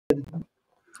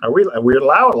We're live. We're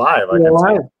live.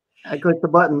 I clicked the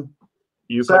button.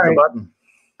 You clicked the button.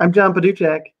 I'm John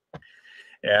Paduchak.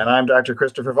 And I'm Dr.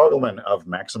 Christopher Vogelman of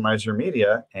Maximize Your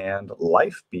Media and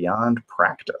Life Beyond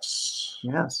Practice.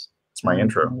 Yes. It's my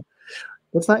intro.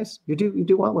 That's nice. You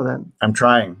do well with that. I'm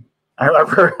trying.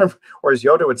 Or as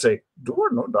Yoda would say, do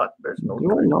or no dot. There's no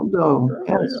do.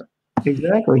 Yes.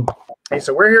 Exactly. Hey,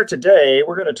 so we're here today.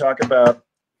 We're going to talk about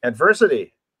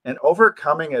adversity and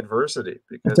overcoming adversity.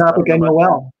 A topic I know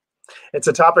well. It's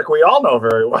a topic we all know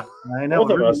very well. I know.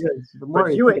 Both of us.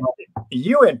 But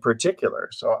you in particular.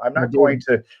 So I'm not going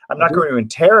to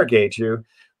interrogate you.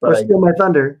 But or steal my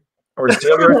thunder. Or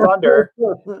steal your thunder.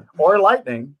 Or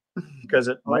lightning. Because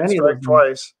it might strike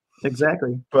twice.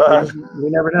 Exactly. But we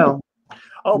never know.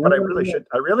 Oh, but I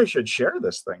really should share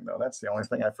this thing though. That's the only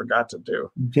thing I forgot to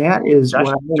do. That is what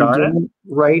I'm doing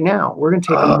right now. We're going to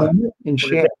take a moment and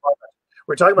share.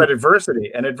 We're talking about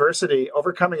adversity, and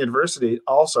overcoming adversity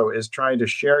also is trying to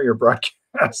share your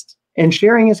broadcast. And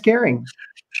sharing is caring.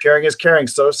 Sharing is caring.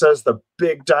 So says the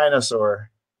big dinosaur.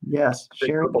 Yes.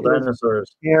 Sharing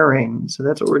dinosaurs. Caring. So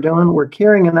that's what we're doing. We're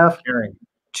caring enough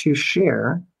to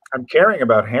share. I'm caring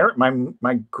about herring.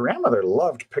 My grandmother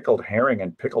loved pickled herring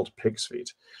and pickled pig's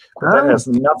feet. But that has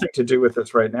nothing to do with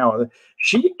this right now.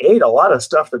 She ate a lot of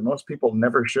stuff that most people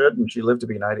never should, and she lived to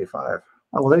be 95.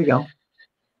 Oh, well, there you go.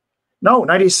 No,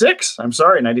 96. I'm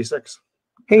sorry, 96.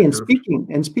 Hey, and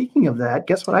speaking of that,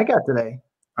 guess what I got today?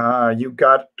 You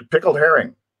got pickled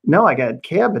herring. No, I got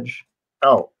cabbage.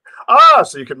 Oh,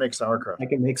 so you can make sauerkraut. I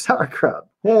can make sauerkraut.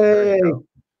 Hey,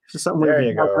 just something there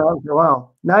you go.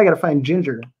 Wow. Now I got to find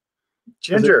ginger.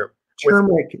 Ginger.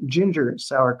 Turmeric ginger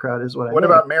sauerkraut is what I. What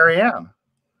about Marianne?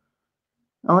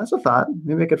 Oh, that's a thought.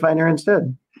 Maybe I could find her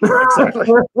instead. Exactly.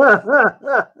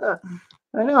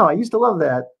 I know. I used to love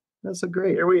that. That's so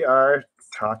great. Here we are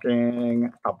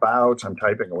talking about, I'm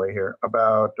typing away here,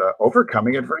 about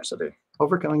overcoming adversity.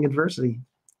 Overcoming adversity,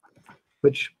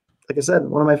 which, like I said,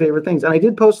 one of my favorite things. And I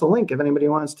did post the link if anybody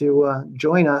wants to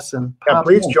join us. And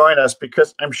please join us,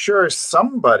 because I'm sure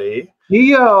somebody.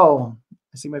 Gio.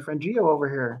 I see my friend Gio over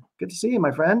here. Good to see you,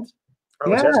 my friend.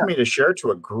 It's asking me to share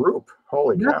to a group.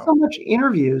 Holy cow. Not so much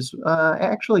interviews.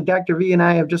 Actually, Dr. V and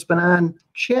I have just been on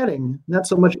chatting. Not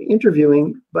so much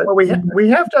interviewing, but we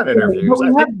have done interviews. We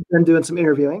have been doing some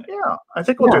interviewing. Yeah, I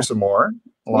think we'll do some more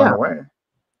along the way.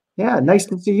 Yeah, nice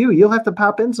to see you. You'll have to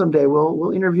pop in someday.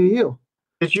 We'll interview you.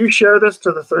 Did you share this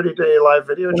to the 30-day live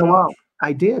video challenge?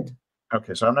 I did.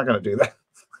 Okay, so I'm not going to do that.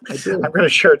 I did. I'm going to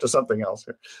share it to something else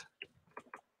here.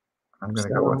 I'm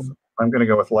going to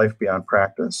go with Life Beyond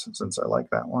Practice, since I like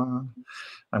that one.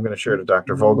 I'm going to share to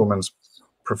Dr. Vogelman's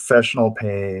professional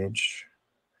page.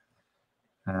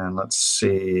 And let's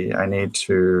see, I need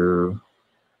to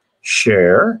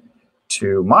share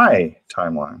to my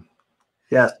timeline.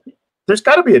 Yeah. There's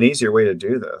got to be an easier way to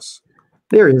do this.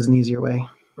 There is an easier way.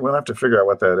 We'll have to figure out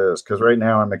what that is, because right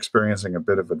now I'm experiencing a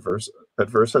bit of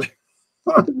adversity.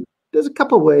 There's a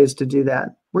couple ways to do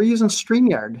that. We're using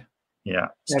StreamYard. Yeah,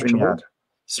 StreamYard.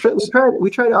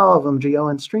 We tried all of them, Gio,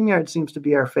 and StreamYard seems to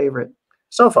be our favorite.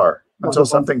 So far, until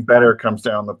something better comes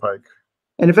down the pike.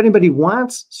 And if anybody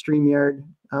wants StreamYard,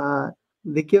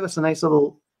 they give us a nice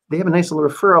little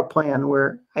referral plan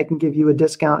where I can give you a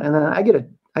discount, and then I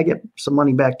get some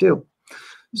money back too.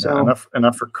 So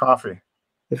enough for coffee.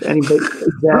 If anybody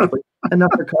exactly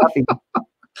enough for coffee.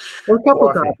 Or a couple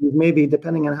of coffees, maybe,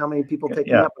 depending on how many people take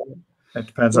me up on it. It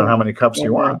depends on how many cups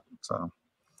you want. So,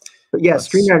 but yeah,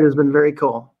 StreamYard has been very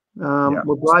cool.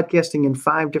 We're broadcasting in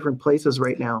 5 different places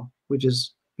right now, which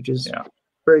is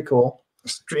very cool.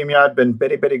 StreamYard been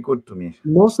very, very good to me.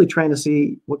 Mostly trying to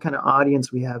see what kind of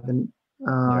audience we have in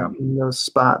those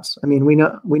spots. I mean, we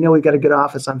know we've got a good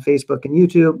office on Facebook and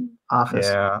YouTube. Office.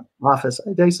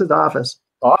 I said office.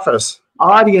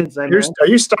 Audience. Are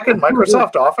you stuck in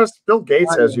Microsoft Office? Bill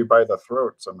Gates has you by the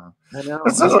throat somehow. I know.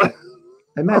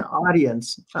 I meant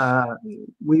audience.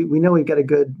 We know we've got a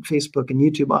good Facebook and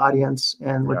YouTube audience,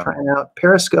 and we're trying out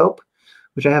Periscope,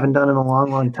 which I haven't done in a long,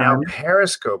 long time. Now,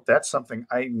 Periscope, that's something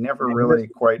I never really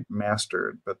quite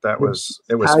mastered, but it was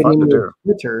fun to do.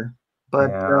 Twitter,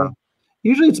 but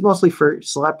usually it's mostly for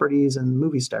celebrities and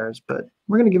movie stars, but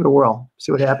we're going to give it a whirl,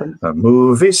 see what happens. A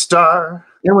movie star.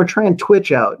 And we're trying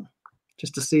Twitch out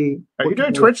just to see. Are you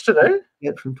doing Twitch today?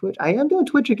 Get from Twitch. I am doing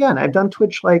Twitch again. I've done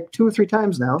Twitch like 2 or 3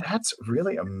 times now. That's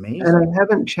really amazing. And I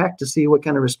haven't checked to see what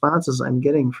kind of responses I'm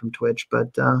getting from Twitch,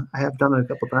 but I have done it a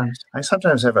couple times. I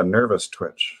sometimes have a nervous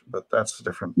twitch, but that's a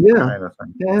different kind of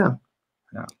thing. Yeah.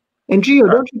 And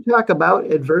Gio, don't you talk about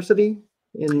adversity?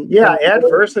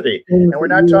 Adversity. And we're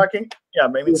not talking. Yeah, I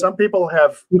mean, some people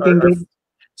are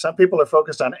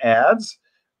focused on ads,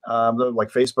 like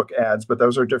Facebook ads, but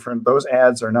those are different. Those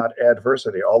ads are not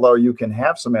adversity, although you can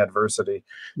have some adversity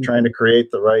trying to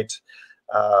create the right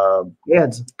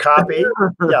ads copy.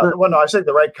 Yeah, well, no, I say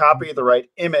the right copy, the right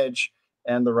image,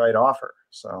 and the right offer.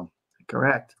 So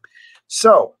correct.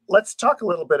 So let's talk a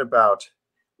little bit about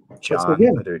John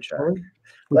Paduchak.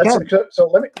 So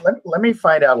let me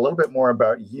find out a little bit more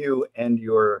about you and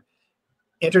your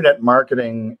internet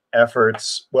marketing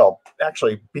efforts. Well,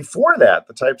 actually, before that,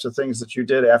 the types of things that you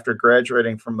did after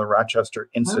graduating from the Rochester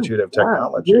Institute of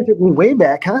Technology. You took me way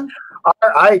back, huh?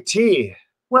 RIT.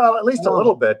 Well, at least a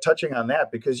little bit, touching on that,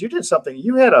 because you did something.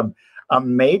 You had a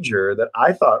major that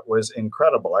I thought was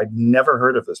incredible. I'd never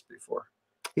heard of this before.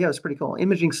 Yeah, it was pretty cool.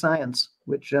 Imaging science,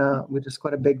 which is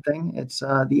quite a big thing. It's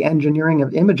the engineering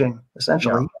of imaging,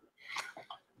 essentially. Yeah.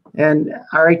 And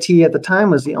RIT at the time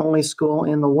was the only school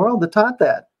in the world that taught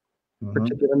that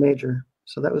particular major.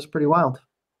 So that was pretty wild.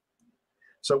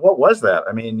 So what was that?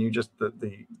 I mean, you just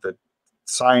the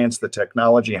science, the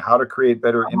technology, how to create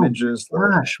better images.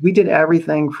 Gosh, we did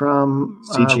everything from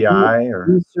CGI or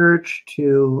research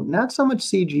to not so much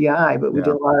CGI, but we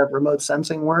did a lot of remote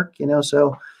sensing work.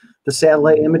 So the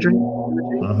satellite imagery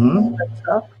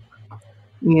stuff,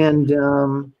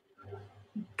 and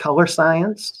color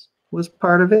science was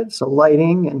part of it. So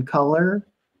lighting and color,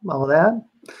 all of that.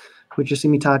 Which you see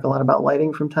me talk a lot about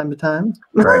lighting from time to time.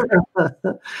 Right.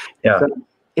 Yeah. So,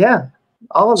 yeah.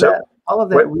 All of that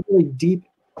really deep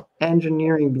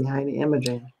engineering behind the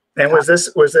imaging. And was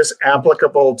this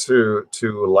applicable to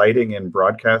lighting in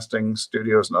broadcasting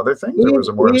studios and other things, or was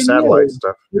it more satellite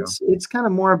stuff? It's kind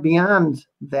of more beyond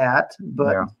that,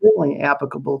 but certainly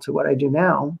applicable to what I do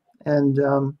now. And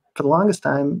for the longest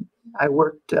time, I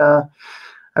worked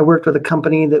with a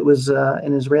company that was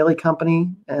an Israeli company,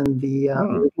 and the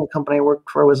original company I worked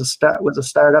for was a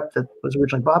startup that was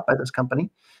originally bought by this company.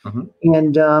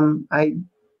 And I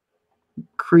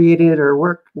created or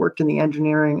worked in the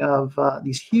engineering of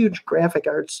these huge graphic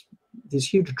arts, these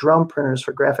huge drum printers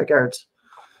for graphic arts,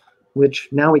 which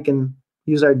now we can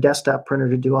use our desktop printer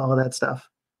to do all of that stuff.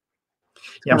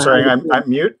 Yeah, I'm sorry,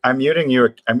 I'm muting you.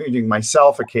 I'm muting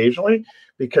myself occasionally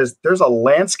because there's a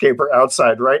landscaper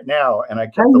outside right now, and I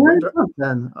kept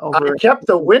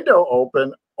the window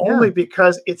open only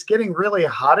because it's getting really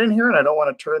hot in here, and I don't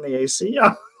want to turn the AC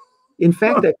on. In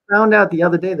fact, I found out the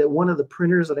other day that one of the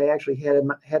printers that I actually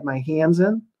had my hands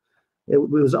in, it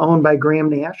was owned by Graham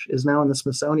Nash, is now in the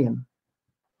Smithsonian.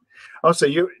 Oh, so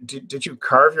did you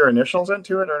carve your initials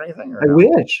into it or anything? Or I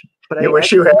wish, but I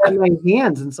wish you had my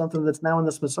hands in something that's now in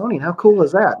the Smithsonian. How cool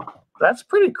is that? That's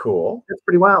pretty cool. That's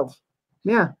pretty wild.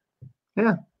 Yeah.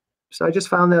 So I just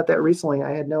found out that recently.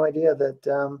 I had no idea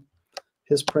that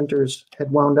his printers had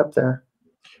wound up there.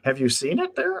 Have you seen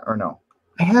it there or no?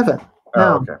 I haven't. No.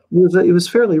 Oh, okay. It was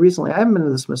fairly recently. I haven't been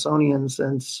to the Smithsonian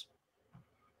since,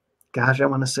 gosh, I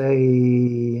want to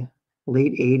say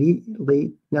late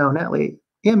 80s.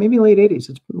 Yeah, maybe late 80s.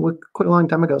 It's quite a long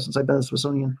time ago since I've been to the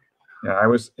Smithsonian. Yeah, I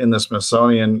was in the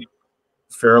Smithsonian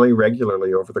fairly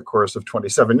regularly over the course of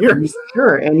 27 years.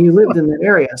 Sure, and you lived in that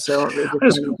area, so I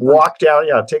just walk down,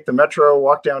 take the metro,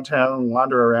 walk downtown,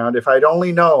 wander around. If I'd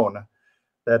only known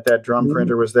that drum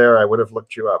printer was there, I would have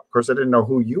looked you up. Of course, I didn't know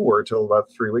who you were till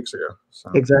about 3 weeks ago.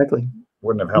 So exactly.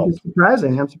 Wouldn't have helped. It's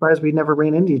surprising. I'm surprised we never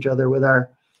ran into each other with our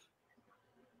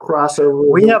crossover.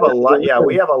 We have a lot. Yeah,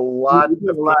 we have a lot in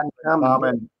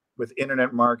common with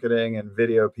internet marketing and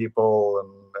video people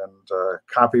and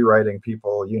copywriting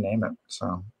people, you name it.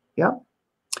 So yeah.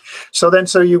 So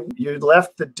you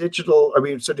left the digital. I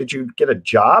mean, so did you get a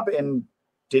job in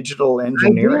digital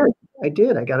engineering? I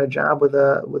did. I got a job with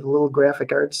a little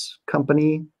graphic arts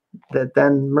company that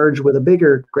then merged with a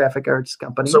bigger graphic arts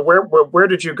company. So where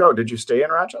did you go? Did you stay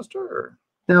in Rochester? Or?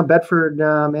 No, Bedford,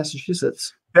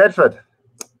 Massachusetts. Bedford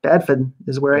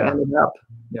is where I ended up.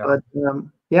 Yeah. But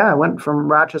I went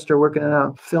from Rochester working in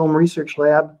a film research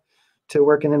lab to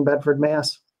working in Bedford,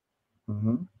 Mass.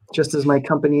 Just as my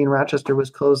company in Rochester was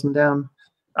closing down.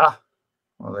 Ah,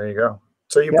 well, there you go.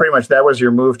 So you pretty much, that was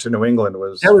your move to New England.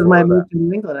 That was my move to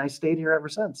New England. I stayed here ever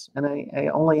since. And I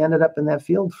only ended up in that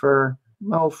field for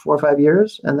 4 or 5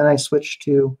 years. And then I switched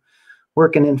to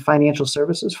working in financial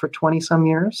services for 20 some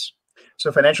years. So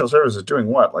financial services doing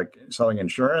what? Like selling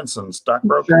insurance and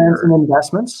stockbroking? Insurance and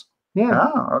investments. Yeah.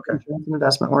 Oh, okay. Insurance and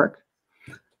investment work.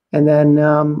 And then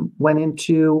went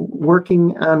into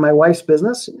working on my wife's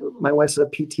business. My wife's a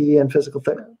PT and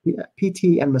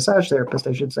PT and massage therapist,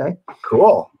 I should say.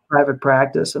 Cool. Private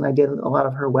practice, and I did a lot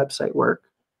of her website work.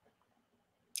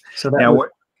 So that was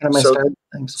kind of my start.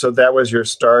 So that was your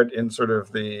start in sort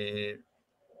of the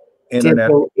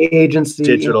internet agency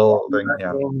digital thing,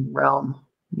 realm.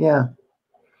 Yeah.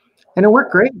 And it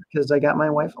worked great because I got my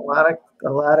wife a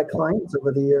lot of clients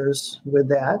over the years with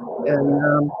that,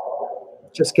 and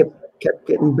just kept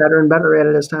getting better and better at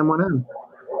it as time went on.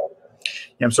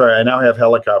 Yeah, I'm sorry, I now have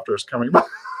helicopters coming by.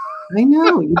 I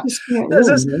know, you just can't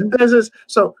this is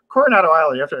so Coronado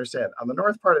Island, you have to understand, on the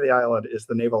north part of the island is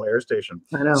the Naval Air Station.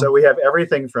 I know. So we have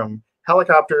everything from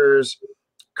helicopters,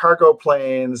 cargo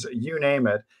planes, you name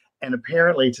it. And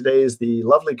apparently today is the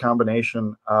lovely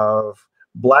combination of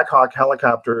Black Hawk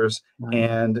helicopters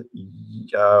and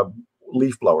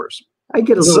leaf blowers. I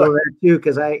get a little of that too,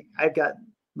 because I've got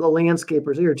the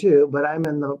landscapers here too, but I'm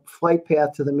in the flight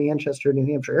path to the Manchester,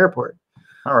 New Hampshire airport.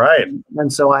 All right.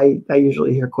 And so I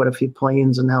usually hear quite a few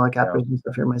planes and helicopters and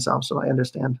stuff here myself, so I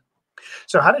understand.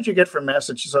 So how did you get from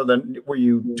Massachusetts? So then were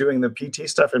you doing the PT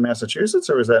stuff in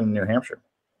Massachusetts, or was that in New Hampshire?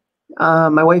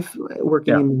 My wife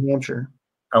working in New Hampshire.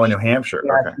 Oh, in New Hampshire.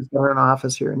 Yeah, okay. She's got an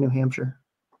office here in New Hampshire.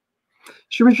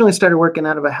 She originally started working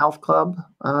out of a health club.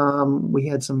 We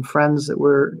had some friends that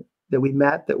we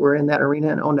met that were in that arena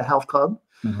and owned a health club.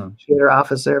 Mm-hmm. She had her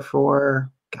office there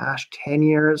for 10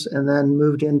 years, and then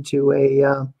moved into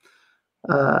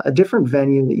a different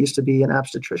venue that used to be an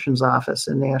obstetrician's office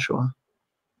in Nashua.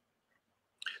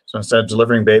 So instead of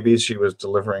delivering babies, she was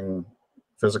delivering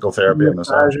physical therapy and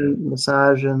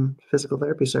massage and physical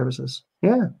therapy services.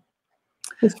 Yeah.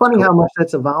 It's funny how much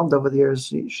that's evolved over the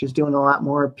years. She's doing a lot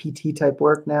more PT type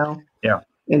work now. Yeah.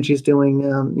 And she's doing,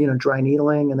 dry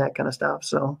needling and that kind of stuff.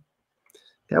 So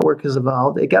that work has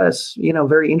evolved. It got us,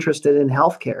 very interested in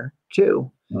healthcare too,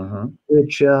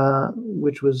 which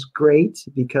was great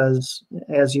because,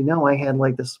 as you know, I had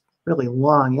like this really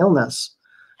long illness.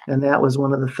 And that was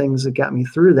one of the things that got me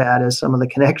through that, is some of the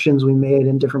connections we made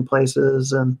in different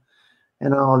places and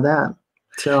all of that.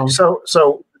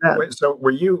 So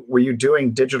were you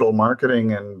doing digital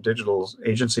marketing and digital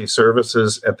agency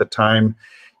services at the time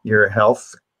your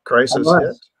health crisis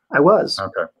hit? I was.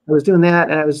 Okay. I was doing that,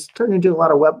 and I was starting to do a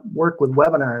lot of work with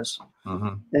webinars,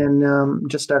 and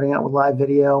just starting out with live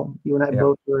video. You and I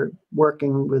both were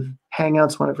working with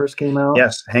Hangouts when it first came out.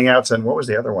 Yes, Hangouts, and what was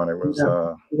the other one? It was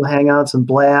Hangouts and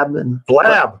Blab and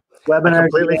Blab. Webinars. I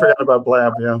completely forgot about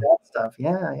Blab. Yeah. That stuff.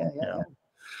 Yeah.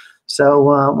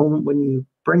 So when you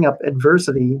bring up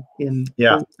adversity in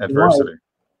adversity, life,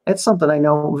 it's something I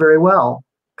know very well,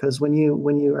 because when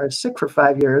you are sick for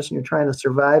 5 years and you're trying to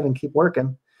survive and keep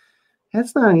working,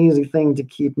 that's not an easy thing to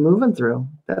keep moving through.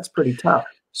 That's pretty tough.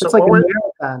 So it's like a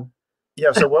marathon.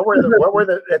 Yeah. So what were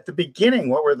at the beginning?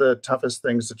 What were the toughest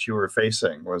things that you were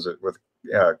facing? Was it with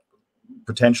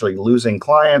potentially losing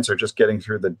clients, or just getting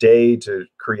through the day to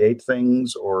create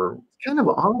things, or kind of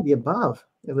all of the above?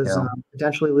 It was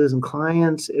potentially losing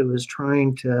clients. It was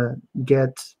trying to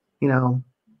get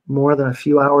more than a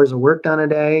few hours of work done a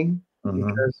day,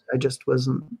 because I just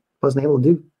wasn't able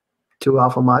to do too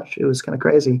awful much. It was kind of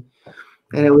crazy.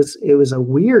 And it was a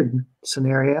weird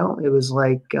scenario. It was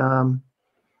like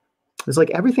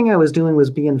everything I was doing was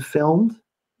being filmed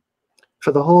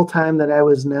for the whole time that I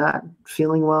was not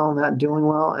feeling well, not doing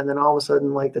well. And then all of a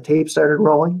sudden, like, the tape started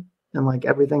rolling and like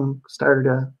everything started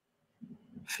to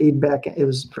feed back. It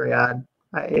was very odd.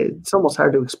 It's almost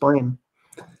hard to explain.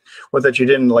 Well, that you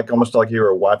didn't almost like you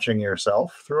were watching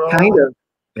yourself through all kind of.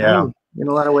 Yeah. In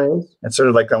a lot of ways. It's sort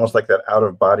of almost like that out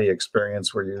of body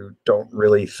experience where you don't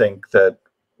really think that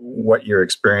what you're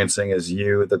experiencing is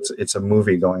you. It's a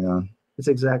movie going on. It's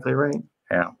exactly right.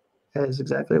 Yeah. That is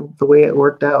exactly the way it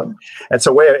worked out. It's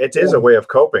a way. It is a way of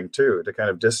coping too, to kind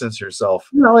of distance yourself.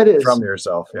 It is from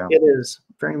yourself. Yeah. It is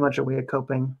very much a way of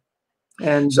coping,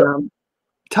 and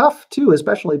tough too,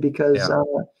 especially because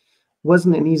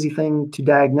wasn't an easy thing to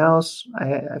diagnose.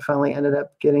 I finally ended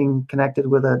up getting connected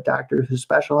with a doctor who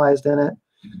specialized in it.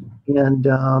 And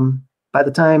by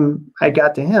the time I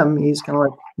got to him, he's kind of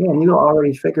like, man, you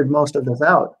already figured most of this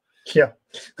out. Yeah.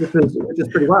 Which is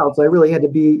pretty wild. So I really had to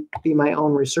be my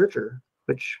own researcher,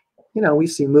 which, we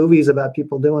see movies about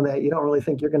people doing that. You don't really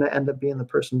think you're going to end up being the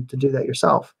person to do that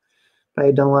yourself. But I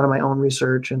had done a lot of my own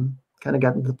research and kind of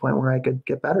gotten to the point where I could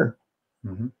get better.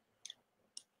 Mm-hmm.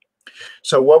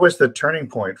 So what was the turning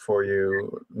point for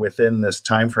you within this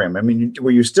time frame? I mean,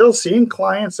 were you still seeing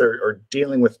clients or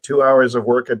dealing with 2 hours of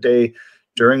work a day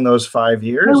during those 5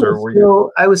 years?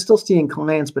 I was still seeing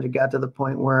clients, but it got to the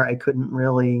point where I couldn't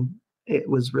really, it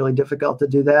was really difficult to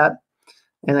do that.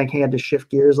 And I had to shift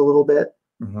gears a little bit.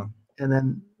 Mm-hmm. And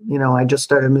then, I just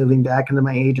started moving back into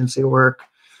my agency work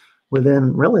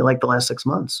within really the last 6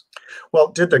 months. Well,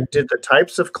 did the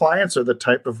types of clients or the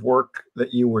type of work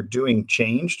that you were doing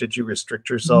change? Did you restrict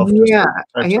yourself? Yeah,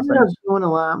 I ended up doing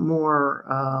a lot more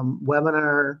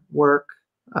webinar work,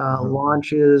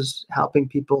 launches, helping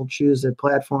people choose their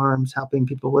platforms, helping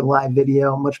people with live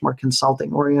video, much more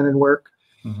consulting oriented work,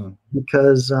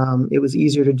 because it was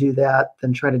easier to do that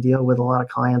than try to deal with a lot of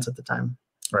clients at the time.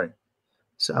 Right.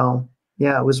 So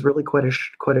yeah, it was really quite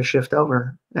a shift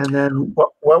over. And then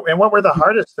what were the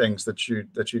hardest things that you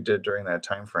did during that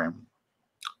time frame?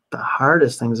 The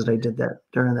hardest things that I did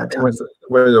during that time.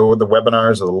 Were the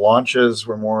webinars or the launches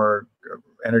were more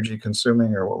energy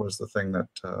consuming, or what was the thing that?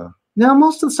 No,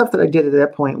 most of the stuff that I did at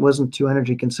that point wasn't too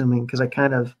energy consuming, because I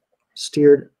kind of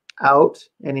steered out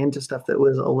and into stuff that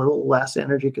was a little less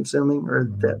energy consuming, or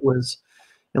that was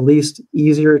at least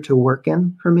easier to work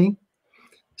in for me.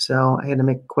 So I had to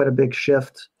make quite a big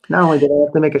shift. Not only did I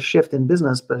have to make a shift in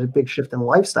business, but a big shift in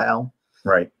lifestyle.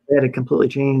 Right. I had to completely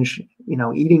change,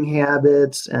 eating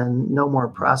habits, and no more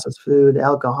processed food,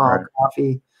 alcohol,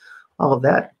 coffee, all of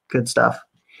that good stuff.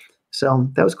 So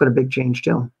that was quite a big change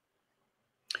too.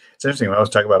 It's interesting when I was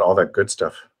talking about all that good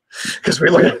stuff, because I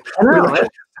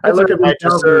look at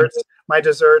my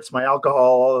desserts, my alcohol,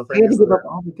 all the things. I had to give up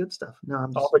all the good stuff.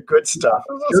 All the good stuff.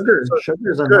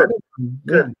 Sugar's another one.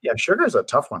 Good. Yeah, sugar's a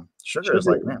tough one. Sugar is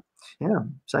like, man. Yeah.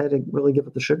 So I had to really give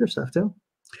up the sugar stuff too.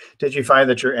 Did you find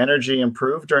that your energy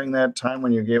improved during that time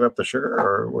when you gave up the sugar,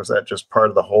 or was that just part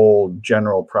of the whole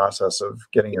general process of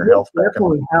getting your health back?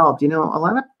 Definitely helped.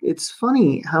 It's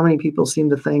funny how many people seem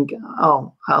to think,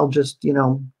 oh, I'll just,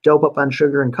 dope up on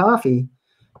sugar and coffee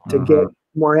to get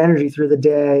more energy through the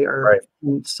day, or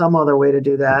some other way to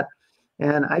do that.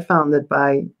 And I found that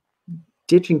by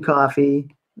ditching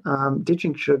coffee,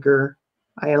 ditching sugar,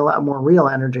 I had a lot more real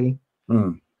energy.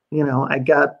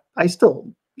 I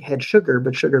still had sugar,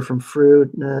 but sugar from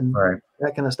fruit and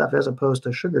that kind of stuff, as opposed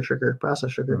to sugar,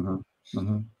 processed sugar.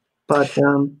 But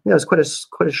it was quite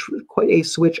a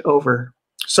switch over.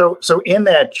 So in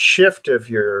that shift of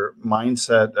your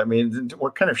mindset, I mean,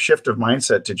 what kind of shift of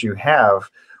mindset did you have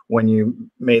when you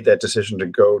made that decision to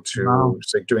go to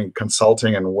say doing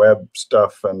consulting and web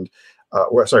stuff and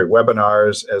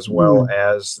webinars, as well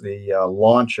as the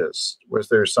launches? Was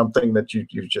there something that you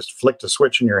just flicked a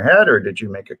switch in your head, or did you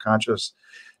make a conscious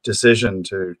decision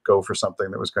to go for something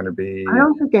that was going to be? I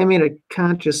don't think I made a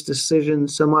conscious decision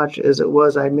so much as it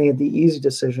was I made the easy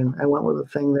decision. I went with the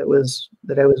thing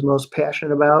that I was most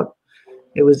passionate about.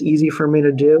 It was easy for me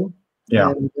to do.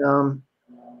 Yeah.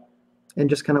 And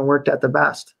just kind of worked out the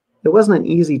best. It wasn't an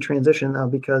easy transition though,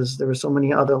 because there were so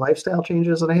many other lifestyle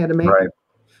changes that I had to make. Right.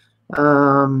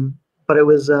 But it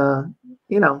was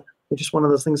it's just one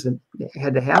of those things that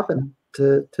had to happen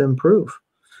to improve.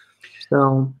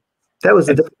 So that was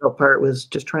the difficult part, was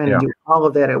just trying to do all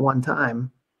of that at one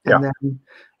time. And then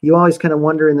you always kind of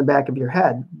wonder in the back of your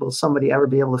head, will somebody ever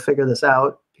be able to figure this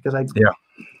out? Because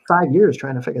 5 years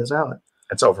trying to figure this out.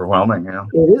 It's overwhelming. Yeah.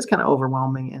 It is kind of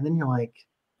overwhelming. And then you're like,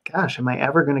 gosh, am I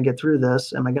ever going to get through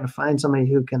this? Am I going to find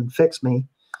somebody who can fix me?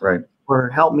 Right. Or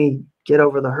help me get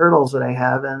over the hurdles that I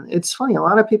have? And it's funny, a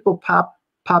lot of people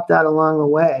popped out along the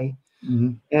way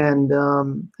and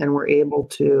were able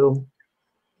to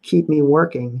keep me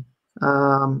working.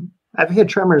 I've had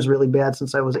tremors really bad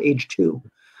since I was age 2.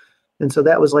 And so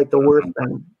that was like the worst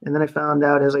thing. And then I found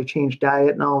out as I changed diet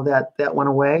and all of that went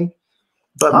away.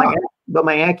 But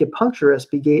my acupuncturist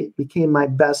became my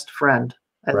best friend.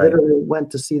 I literally went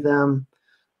to see them.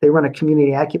 They run a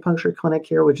community acupuncture clinic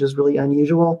here, which is really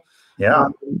unusual. Yeah.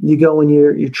 You go and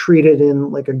you're treated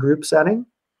in like a group setting,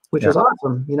 which is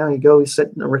awesome. You go, you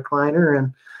sit in a recliner,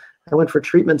 and I went for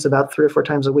treatments about 3 or 4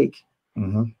 times a week.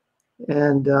 And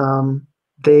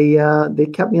they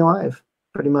kept me alive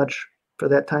pretty much for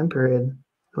that time period.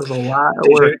 It was a lot of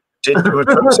work.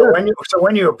 So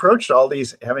when you approached all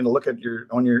these, having to look at your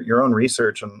own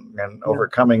research and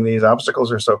overcoming these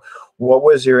obstacles, or so, what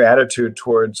was your attitude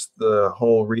towards the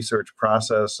whole research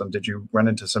process? And did you run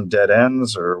into some dead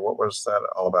ends, or what was that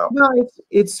all about? No,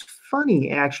 it's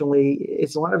funny actually.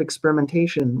 It's a lot of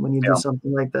experimentation when you do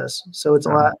something like this. So it's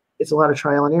a lot of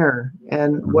trial and error.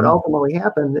 And what ultimately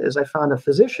happened is I found a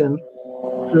physician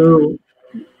who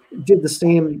did the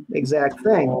same exact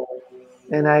thing.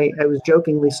 And I was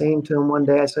jokingly saying to him one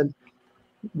day, I said,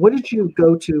 what did you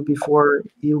go to before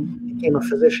you became a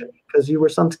physician? Because you were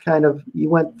you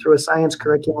went through a science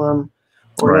curriculum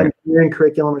or an engineering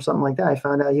curriculum or something like that. I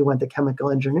found out you went to chemical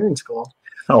engineering school.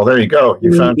 Oh, there you go.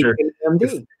 You found your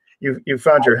MD. You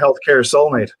found your healthcare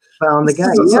soulmate. Found the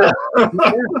guy. Yeah.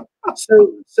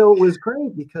 So it was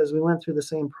great because we went through the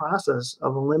same process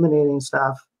of eliminating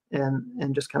stuff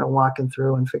and just kind of walking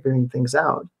through and figuring things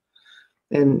out.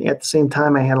 And at the same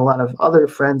time, I had a lot of other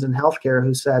friends in healthcare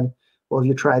who said, well, have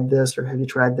you tried this, or have you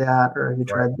tried that, or have you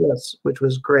tried this, which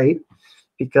was great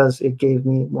because it gave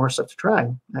me more stuff to try.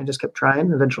 I just kept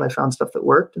trying. Eventually, I found stuff that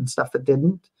worked and stuff that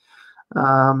didn't.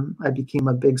 I became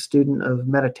a big student of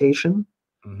meditation,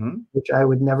 which I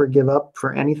would never give up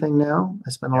for anything now.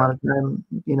 I spend a lot of time,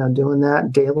 doing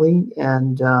that daily,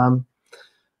 and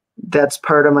that's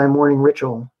part of my morning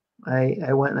ritual.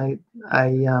 I went and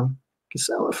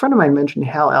so a friend of mine mentioned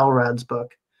Hal Elrod's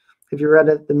book. Have you read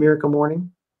it, The Miracle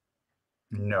Morning?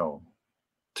 No.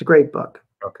 It's a great book.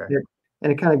 Okay.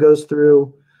 And it kind of goes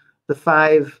through the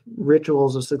 5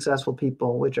 rituals of successful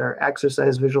people, which are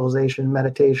exercise, visualization,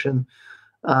 meditation,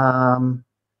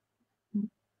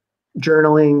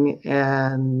 journaling,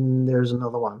 and there's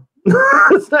another one.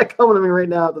 It's not coming to me right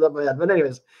now at the top of my head. But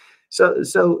anyways,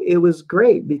 so it was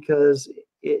great because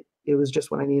it was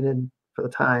just what I needed for the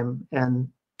time and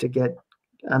to get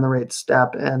on the right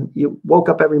step. And you woke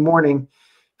up every morning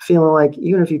feeling like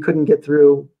even if you couldn't get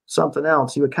through something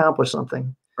else, you accomplished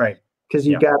something. Right. Because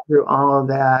you got through all of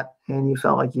that and you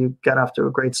felt like you got off to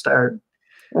a great start.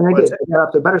 And I did. I got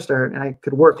off to a better start, and I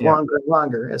could work longer and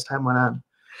longer as time went on.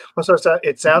 Well, so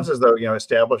it sounds as though,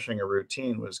 establishing a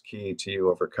routine was key to you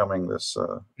overcoming this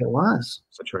it was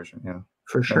situation. Yeah.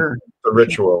 For sure. And the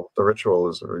ritual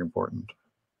is very important.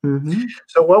 Mm-hmm.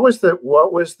 So what was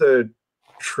the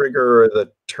trigger or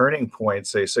the turning point,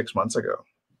 say 6 months ago?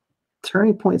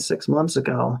 Turning point 6 months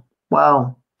ago.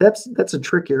 Wow. That's a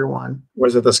trickier one.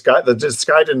 Was it the sky? The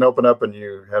sky didn't open up and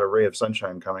you had a ray of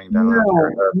sunshine coming down?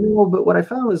 No, but what I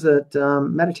found was that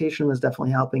meditation was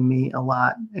definitely helping me a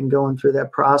lot, and going through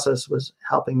that process was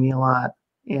helping me a lot.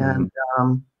 And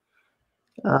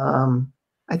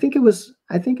I think it was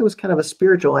kind of a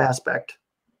spiritual aspect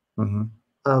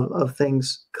of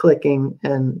things clicking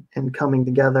and coming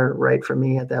together right for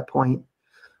me at that point.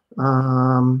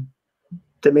 That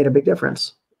made a big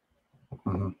difference.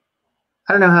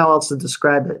 I don't know how else to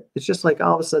describe it. It's just like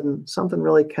all of a sudden something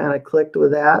really kind of clicked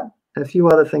with that, and a few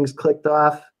other things clicked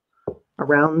off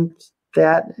around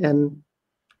that, and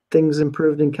things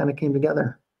improved and kind of came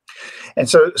together. And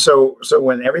so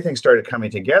when everything started coming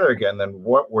together again, then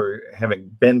having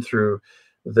been through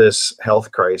this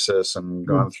health crisis and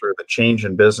gone through the change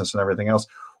in business and everything else,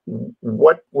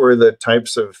 what were the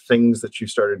types of things that you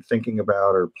started thinking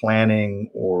about or planning,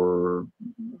 or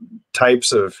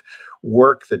types of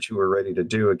work that you were ready to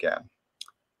do again?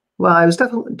 Well, I was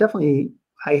definitely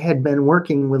I had been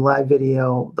working with live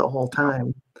video the whole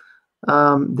time.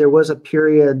 There was a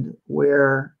period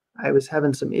where I was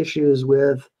having some issues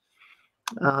with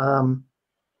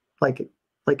like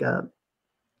a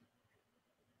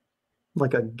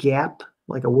gap,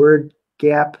 like a word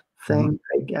gap thing.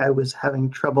 I was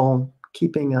having trouble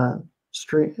keeping a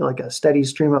stream, like a steady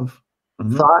stream of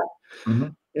thought.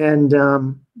 And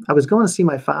I was going to see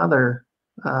my father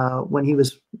when he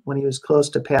was close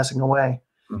to passing away.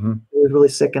 He was really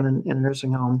sick in a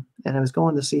nursing home, and I was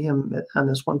going to see him on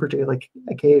this one particular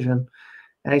occasion.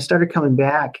 And I started coming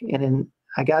back, and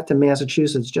I got to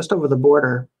Massachusetts, just over the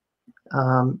border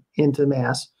into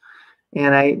Mass,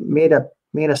 and I made a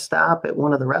stop at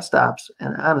one of the rest stops.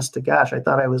 And honest to gosh, I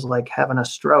thought I was like having a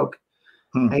stroke.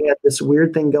 I had this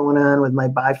weird thing going on with my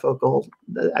bifocals.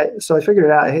 So I figured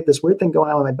it out. I had this weird thing going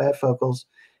on with my bifocals.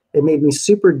 It made me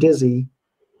super dizzy,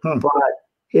 but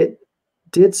it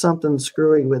did something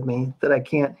screwy with me that I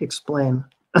can't explain.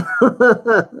 and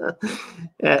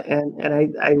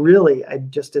I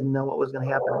just didn't know what was going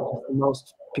to happen. It was the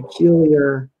most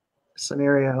peculiar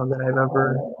scenario that I've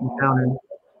ever encountered.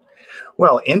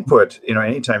 Well, input,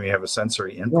 anytime you have a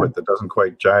sensory input that doesn't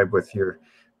quite jibe with your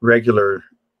regular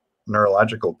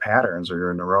neurological patterns or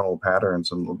your neuronal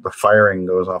patterns, and the firing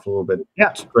goes off a little bit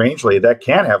strangely, that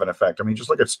can have an effect. I mean, just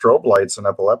look at strobe lights and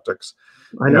epileptics.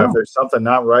 I know if there's something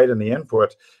not right in the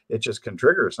input, it just can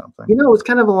trigger something. It was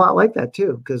kind of a lot like that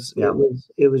too, because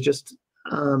it was just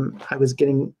I was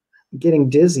getting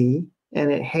dizzy,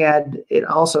 and it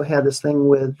also had this thing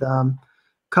with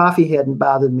coffee hadn't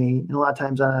bothered me. And a lot of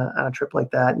times on a trip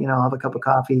like that, I'll have a couple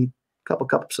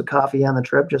cups of coffee on the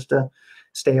trip just to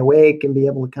stay awake and be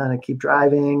able to kind of keep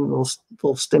driving, a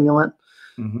little stimulant.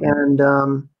 And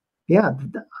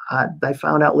I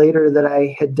found out later that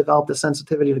I had developed a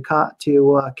sensitivity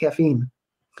to caffeine.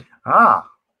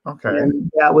 Okay. And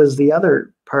that was the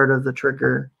other part of the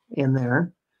trigger in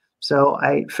there. So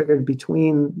I figured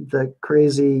between the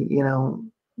crazy,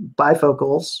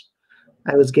 bifocals,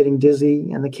 I was getting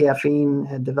dizzy, and the caffeine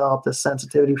had developed a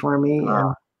sensitivity for me.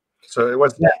 So it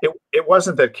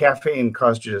wasn't that caffeine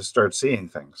caused you to start seeing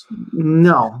things.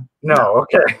 No.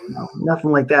 Okay. No,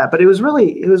 nothing like that. But it was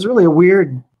really a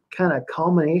weird kind of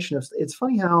culmination of. It's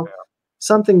funny how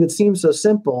something that seems so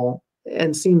simple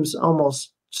and seems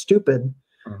almost stupid,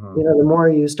 the more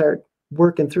you start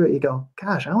working through it, you go,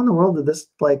 gosh, how in the world did this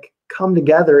like come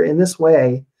together in this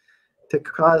way to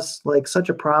cause like such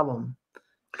a problem?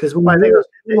 Because when you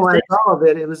analyze all of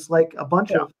it, it was like a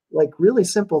bunch of like really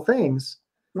simple things.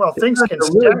 Well, things can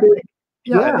stack.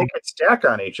 And they can stack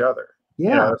on each other.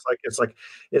 Yeah,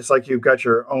 it's like you've got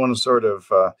your own sort of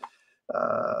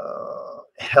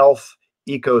health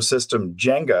ecosystem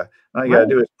Jenga. All you got to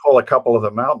do is pull a couple of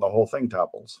them out, and the whole thing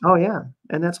topples. Oh yeah,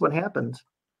 and that's what happened.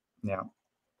 Yeah.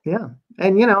 Yeah,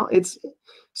 and it's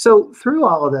so through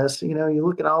all of this, you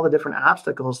look at all the different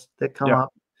obstacles that come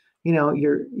up.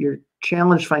 You're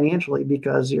challenged financially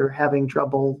because you're having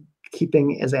trouble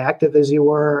keeping as active as you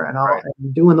were and all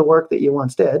and doing the work that you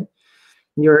once did.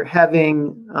 You're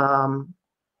having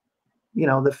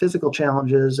the physical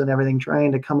challenges and everything,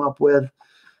 trying to come up with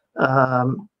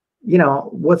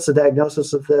what's the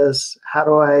diagnosis of this?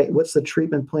 What's the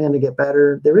treatment plan to get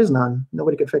better? There is none.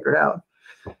 Nobody could figure it out.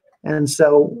 And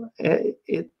so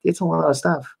it's a lot of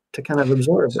stuff to kind of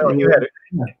absorb. So you had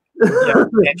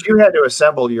and you had to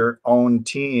assemble your own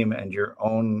team and your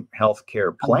own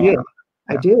healthcare plan.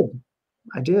 I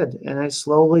did. And I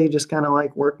slowly just kind of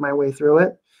like worked my way through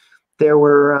it. There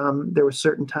were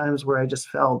certain times where I just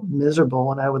felt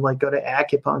miserable, and I would like go to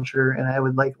acupuncture and I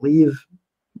would like leave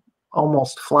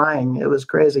almost flying. It was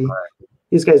crazy. Right.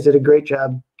 These guys did a great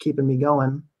job keeping me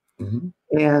going. Mm-hmm.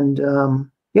 And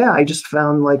I just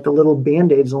found like the little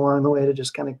Band-Aids along the way to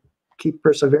just kind of keep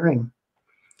persevering.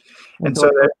 And so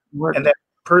that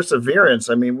perseverance,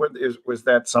 I mean, was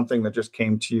that something that just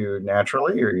came to you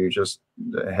naturally, or you just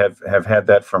have had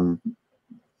that from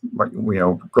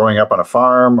growing up on a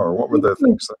farm, or what were the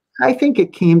things? I think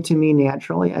it came to me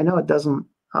naturally. I know it doesn't.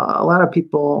 A lot of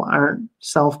people aren't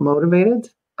self-motivated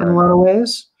in a lot of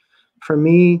ways. For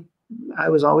me, I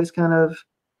was always kind of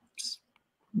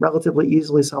relatively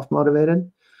easily self-motivated.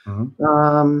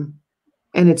 Mm-hmm.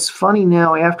 And it's funny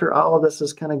now, after all of this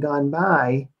has kind of gone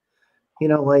by,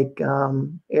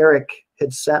 Eric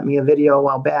had sent me a video a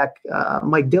while back.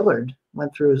 Mike Dillard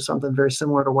went through something very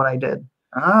similar to what I did.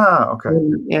 Ah, okay.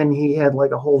 And he had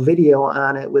like a whole video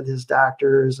on it with his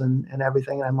doctors and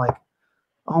everything. And I'm like,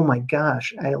 oh my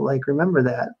gosh, I like remember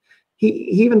that. He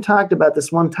even talked about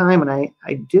this one time, and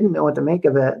I didn't know what to make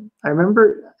of it. I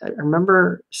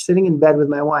remember sitting in bed with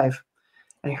my wife,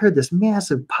 and I heard this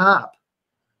massive pop.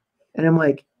 And I'm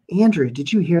like, Andrew,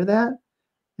 did you hear that?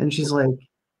 And she's like,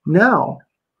 no.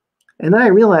 And then I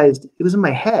realized it was in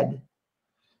my head.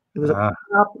 It was a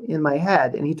pop in my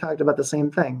head. And he talked about the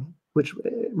same thing, which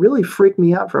really freaked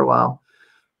me out for a while.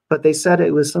 But they said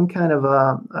it was some kind of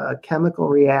a chemical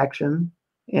reaction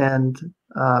and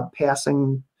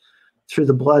passing through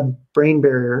the blood-brain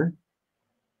barrier.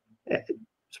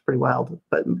 It's pretty wild.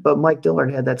 But Mike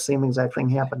Dillard had that same exact thing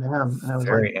happen to him. And I was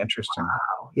very interesting.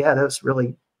 Wow. Yeah, it's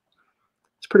pretty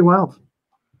wild.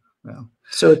 Yeah.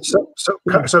 So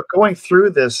going through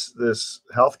this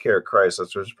healthcare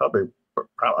crisis, which probably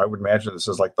I would imagine this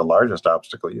is like the largest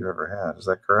obstacle you've ever had. Is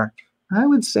that correct? I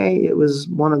would say it was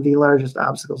one of the largest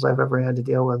obstacles I've ever had to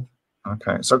deal with.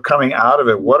 Okay. So coming out of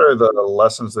it, what are the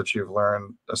lessons that you've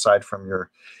learned aside from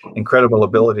your incredible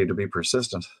ability to be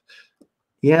persistent?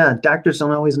 Yeah. Doctors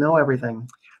don't always know everything.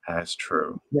 That's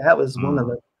true. That was one of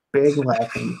the big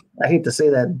lessons. I hate to say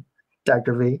that,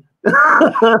 Dr. V.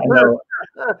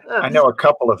 I know a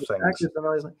couple of things. Doctors don't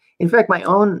always know. In fact, my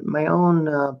own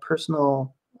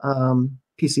personal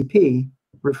PCP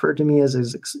referred to me as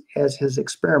his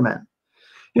experiment.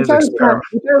 Which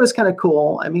was kind of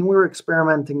cool. I mean, we were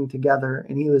experimenting together,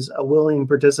 and he was a willing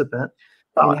participant,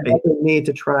 helping me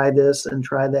to try this and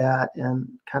try that and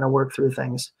kind of work through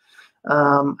things.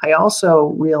 I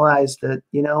also realized that,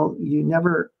 you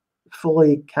never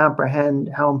fully comprehend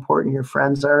how important your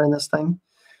friends are in this thing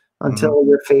until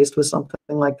you're faced with something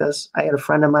like this. I had a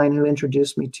friend of mine who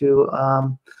introduced me to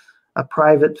a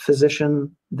private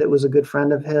physician that was a good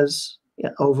friend of his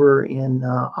over in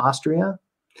Austria.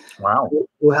 Wow.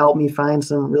 Who helped me find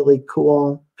some really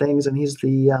cool things. And he's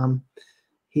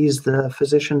the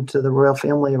physician to the royal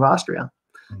family of Austria.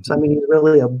 Mm-hmm. So, I mean, he's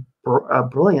really a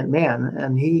brilliant man.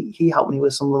 And he helped me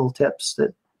with some little tips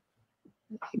that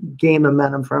gained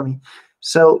momentum for me.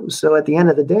 So at the end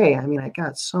of the day, I mean, I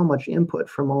got so much input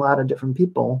from a lot of different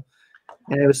people,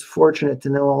 and I was fortunate to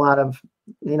know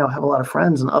have a lot of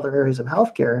friends in other areas of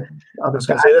healthcare.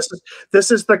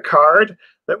 This is the card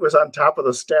that was on top of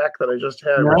the stack that I just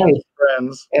had with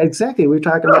friends. Exactly. We were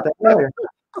talking about that earlier,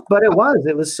 but it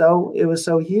was so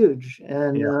huge.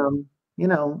 And,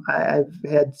 I've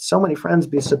had so many friends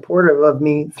be supportive of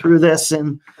me through this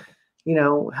and,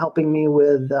 helping me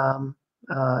with,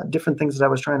 different things that I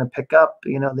was trying to pick up.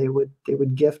 They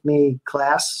would gift me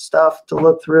class stuff to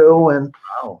look through and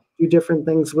do different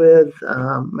things with.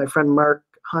 My friend Mark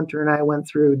Hunter and I went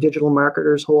through Digital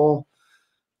Marketer's whole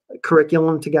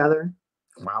curriculum together.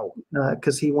 Wow.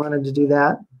 Because he wanted to do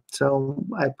that. So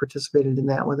I participated in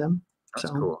that with him. That's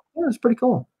cool. Yeah, it was pretty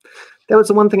cool. That was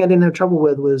the one thing I didn't have trouble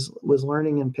with was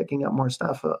learning and picking up more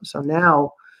stuff. So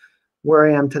now where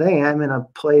I am today, I'm in a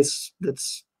place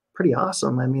that's pretty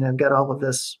awesome. I mean, I've got all of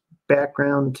this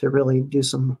background to really do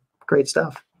some great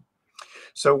stuff.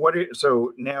 So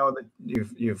now that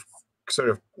you've sort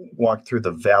of walked through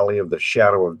the valley of the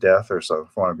shadow of death, or so, if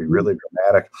I want to be really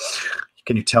dramatic,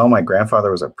 can you tell my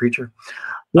grandfather was a preacher?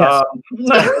 Yes.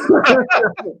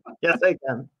 Yes, I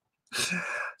can.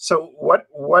 So what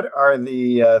are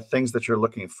the things that you're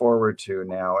looking forward to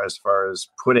now as far as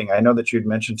I know that you'd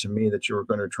mentioned to me that you were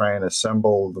going to try and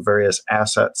assemble the various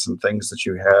assets and things that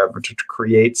you have to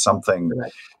create something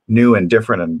new and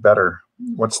different and better.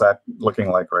 What's that looking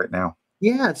like right now?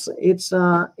 Yeah, it's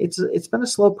been a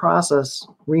slow process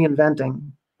reinventing,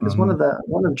 because one of the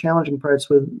challenging parts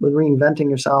with reinventing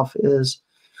yourself is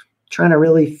trying to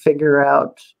really figure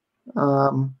out.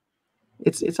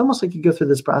 It's almost like you go through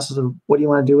this process of what do you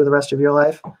want to do with the rest of your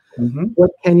life? What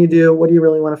can you do? What do you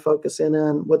really want to focus in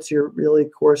on? What's your really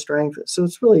core strength? So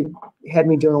it's really had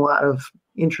me doing a lot of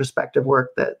introspective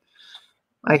work that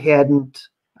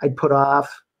I'd put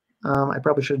off. I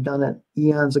probably should have done it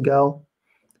eons ago.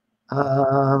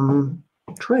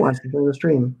 Troy wants to join the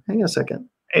stream. Hang on a second.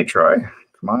 Hey, Troy.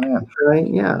 Come on in. Right?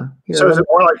 Yeah. Here, so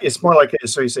it's more like,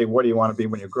 so you say, what do you want to be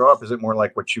when you grow up? Is it more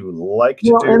like what you like to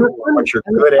do, or what you're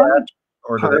good at,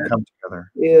 or do they come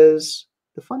together?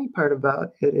 The funny part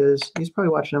about it is he's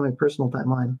probably watching on my personal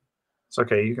timeline. It's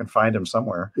okay. You can find him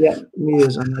somewhere. Yeah, he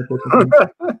is on my personal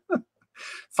timeline.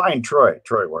 Find Troy.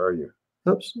 Troy, where are you?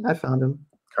 Oops, I found him.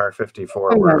 Car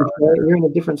 54. You're in a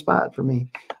different spot for me.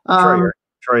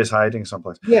 Troy's hiding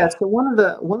someplace. Yeah. So one of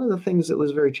the things that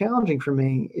was very challenging for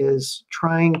me is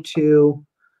trying to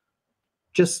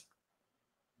just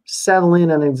settle in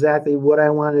on exactly what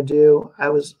I want to do. I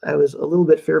was a little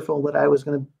bit fearful that I was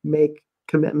going to make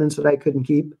commitments that I couldn't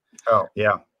keep. Oh,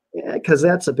 yeah. Because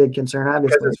that's a big concern,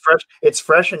 obviously. Because it's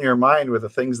fresh in your mind with the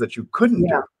things that you couldn't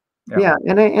do. Yeah.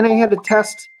 And I had to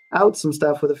test out some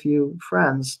stuff with a few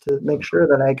friends to make sure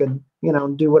that I could,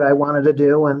 do what I wanted to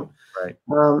do. And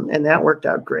and that worked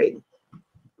out great.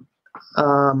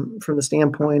 From the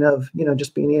standpoint of,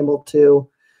 just being able to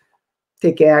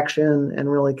take action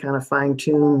and really kind of fine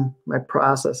tune my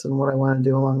process and what I want to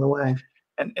do along the way.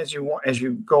 And as you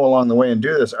go along the way and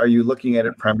do this, are you looking at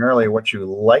it primarily what you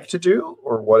like to do,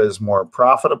 or what is more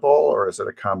profitable, or is it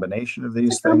a combination of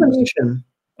these things? Combination.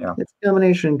 Yeah, it's a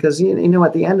combination, because at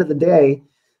the end of the day,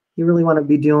 you really want to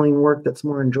be doing work that's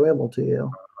more enjoyable to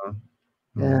you,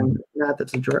 and not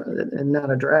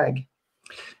a drag.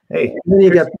 Hey, and then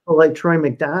you got people like Troy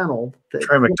McDonald. He's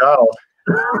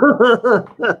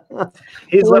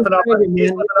living off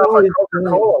of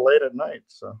Coca-Cola late at night,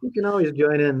 so you can always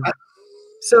join in.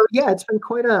 So yeah, it's been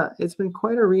quite a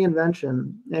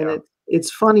reinvention, and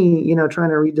it's funny, trying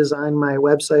to redesign my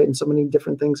website, and so many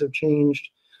different things have changed,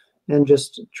 and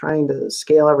just trying to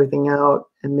scale everything out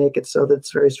and make it so that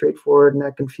it's very straightforward and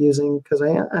not confusing, because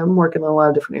I'm working on a lot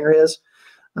of different areas.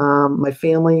 My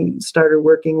family started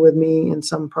working with me in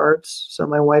some parts, so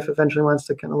my wife eventually wants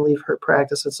to kind of leave her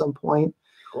practice at some point.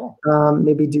 Cool.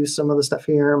 Maybe do some of the stuff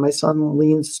here. My son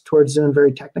leans towards doing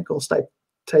very technical type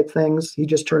things. He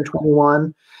just turned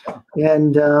 21,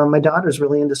 and my daughter's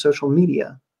really into social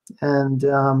media, and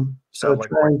so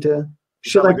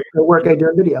she likes the work I do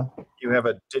in video. You have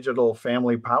a digital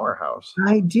family powerhouse.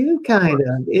 I do, kind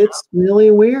of. It's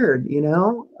really weird,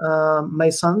 my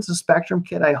son's a Spectrum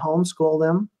kid. I homeschooled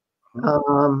him,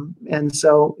 and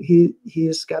so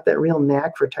he's got that real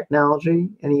knack for technology,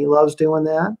 and he loves doing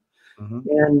that.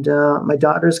 And my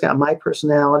daughter's got my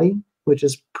personality, which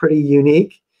is pretty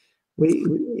unique.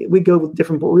 We go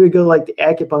different. We would go like the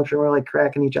acupuncture. We're like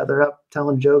cracking each other up,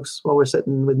 telling jokes while we're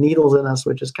sitting with needles in us,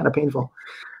 which is kind of painful.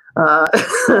 Have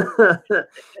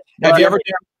you ever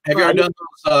done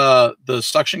those, the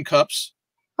suction cups?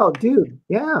 Oh, dude,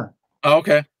 yeah. Oh,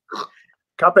 okay.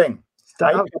 Cupping.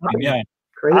 Yeah.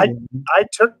 Crazy. I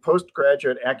took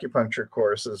postgraduate acupuncture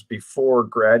courses before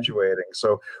graduating,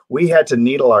 so we had to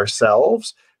needle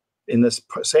ourselves in the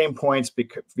same points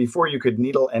before you could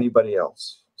needle anybody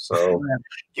else. So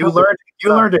you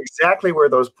learned exactly where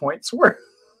those points were.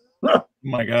 Oh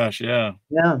my gosh, yeah.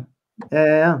 Yeah.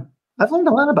 I've learned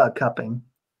a lot about cupping.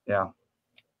 Yeah.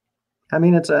 I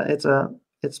mean, it's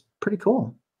pretty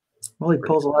cool. Really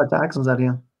pulls a lot of toxins out of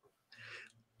you.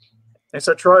 Hey,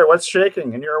 so Troy, what's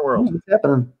shaking in your world? What's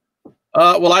happening?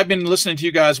 Well, I've been listening to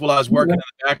you guys while I was working in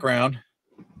the background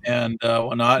and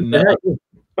whatnot. And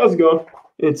how's it going?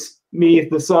 It's me,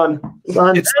 the son. It's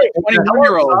like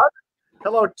 21-year-old.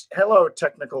 Hello,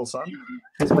 technical son.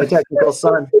 It's my technical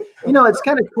son. You know, it's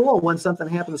kind of cool when something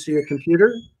happens to your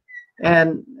computer.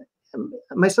 And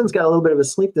my son's got a little bit of a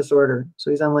sleep disorder,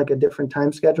 so he's on like a different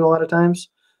time schedule a lot of times.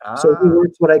 So he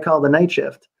works what I call the night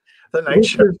shift. The night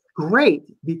shift is great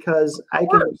because I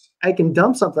can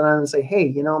dump something on and say, hey,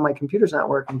 you know, my computer's not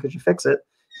working. Could you fix it?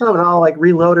 I'll have it all like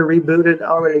reloaded, rebooted,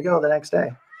 all ready to go the next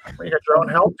day. Well, you got your own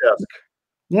help desk.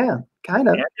 Yeah, kind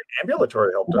of.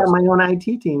 Ambulatory help desk. I got my own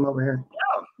IT team over here.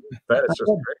 Yeah, that is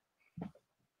just great.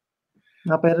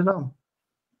 Not bad at all.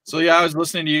 So yeah, I was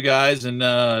listening to you guys, and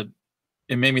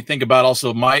it made me think about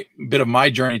also my bit of my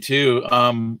journey too.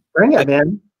 Bring it,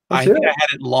 man. I think I had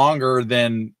it longer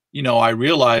than I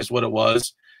realized what it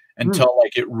was until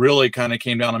like it really kind of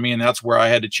came down to me, and that's where I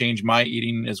had to change my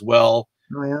eating as well.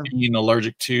 Oh yeah, being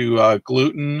allergic to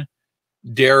gluten,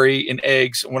 dairy, and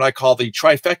eggs. What I call the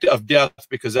trifecta of death,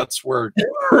 because that's where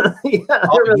all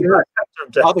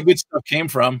the good stuff came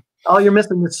from. Oh, you're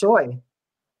missing the soy.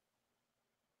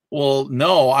 Well,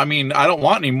 no, I mean, I don't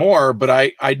want any more, but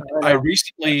I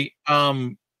recently,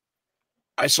 so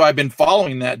I've been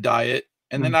following that diet,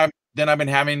 and then I've been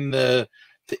having the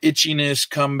itchiness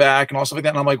come back and all stuff like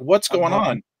that. And I'm like, what's going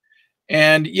on?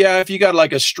 And yeah, if you got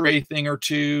like a stray thing or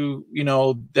two,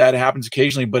 that happens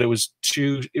occasionally, but it was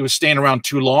staying around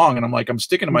too long. And I'm like, I'm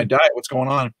sticking to my diet. What's going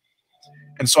on?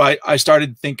 And so I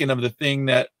started thinking of the thing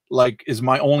that like is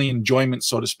my only enjoyment,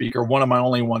 so to speak, or one of my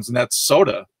only ones. And that's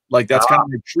soda. Like that's kind of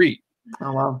my treat.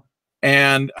 Oh, wow.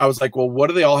 And I was like, well, what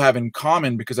do they all have in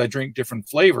common? Because I drink different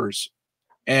flavors.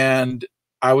 And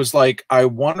I was like, I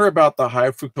wonder about the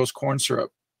high fructose corn syrup.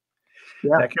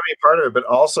 Yeah. That can be part of it, but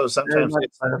also sometimes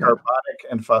it's the carbonic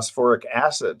and phosphoric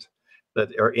acid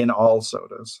that are in all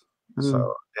sodas.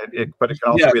 So but it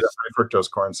can also be the high fructose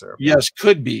corn syrup. Yes,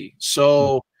 could be.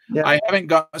 So I haven't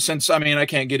got I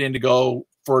can't get in to go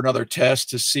for another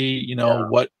test to see,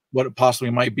 what it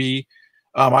possibly might be.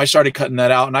 I started cutting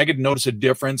that out and I could notice a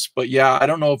difference, but yeah, I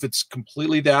don't know if it's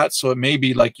completely that. So it may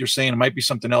be like you're saying, it might be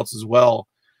something else as well.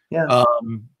 Yeah.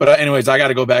 But anyways, I got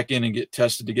to go back in and get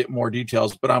tested to get more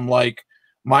details, but I'm like,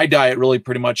 my diet really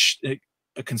pretty much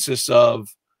consists of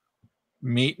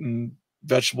meat and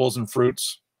vegetables and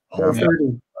fruits. That's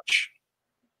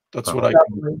what I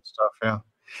do. Stuff. Yeah.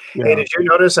 Hey, did you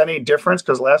notice any difference?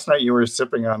 Because last night you were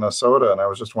sipping on a soda, and I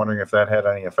was just wondering if that had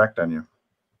any effect on you.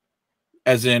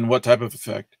 As in, what type of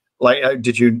effect? Like,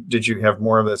 did you have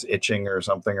more of this itching or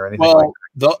something or anything?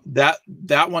 Well,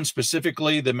 that one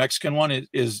specifically, the Mexican one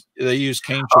is they use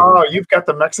cane sugar. Oh, you've got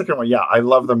the Mexican one. Yeah, I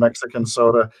love the Mexican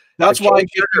soda. That's why.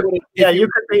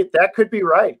 That could be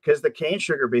right, because the cane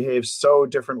sugar behaves so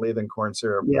differently than corn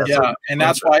syrup. Yeah, and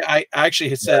that's why I actually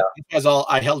had said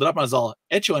I held it up and I was all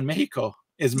hecho in Mexico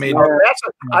is made.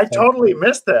 I totally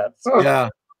missed that. Yeah.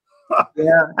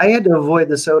 Yeah, I had to avoid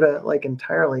the soda like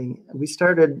entirely.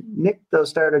 Nick though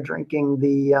started drinking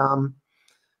the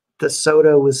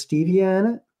soda with stevia in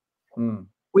it,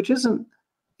 which it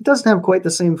doesn't have quite the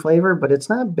same flavor, but it's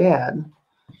not bad.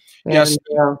 Yes,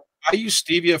 I use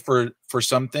stevia for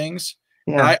some things.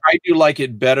 Yeah, and I do like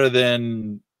it better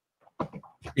than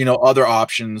other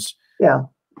options. Yeah.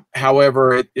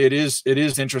 However, it is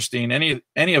interesting. Any of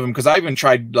them, because I even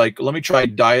tried let me try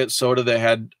diet soda that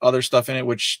had other stuff in it,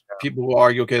 which people will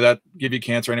argue, okay, that give you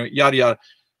cancer anyway, yada yada.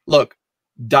 Look,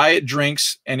 diet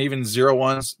drinks and even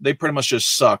 0-1s, they pretty much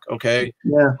just suck. Okay.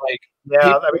 Yeah.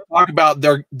 Talk about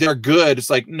they're good. It's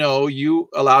like, no, you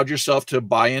allowed yourself to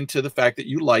buy into the fact that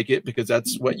you like it because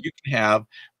that's what you can have,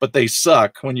 but they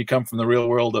suck when you come from the real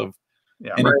world of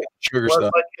sugar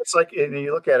stuff. It's like and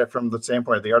you look at it from the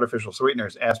standpoint of the artificial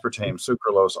sweeteners, aspartame,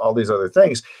 sucralose, all these other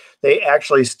things. They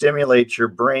actually stimulate your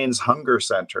brain's hunger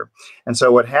center, and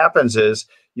so what happens is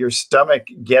your stomach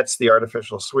gets the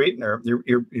artificial sweetener.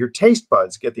 Your taste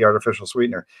buds get the artificial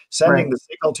sweetener, sending the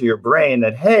signal to your brain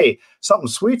that hey, something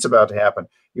sweet's about to happen.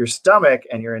 Your stomach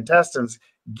and your intestines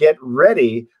get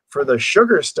ready for the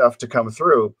sugar stuff to come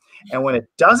through, and when it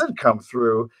doesn't come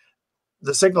through,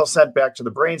 the signal sent back to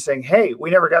the brain saying, hey, we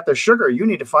never got the sugar. You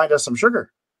need to find us some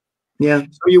sugar. Yeah.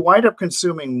 So you wind up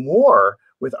consuming more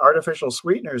with artificial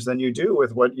sweeteners than you do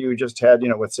with what you just had,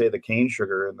 with, say, the cane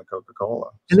sugar and the Coca-Cola.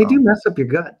 And they do mess up your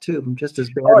gut, too, just as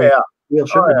bad as real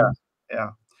sugar. Yeah.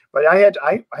 But I had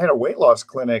a weight loss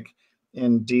clinic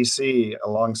in D.C.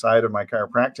 alongside of my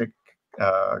chiropractic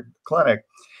clinic.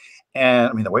 And,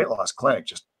 I mean, the weight loss clinic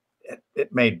just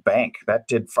it made bank. That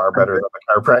did far better than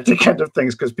the chiropractic end of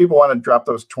things, because people want to drop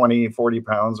those 20, 40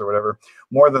 pounds or whatever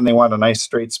more than they want a nice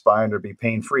straight spine or be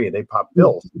pain-free. They pop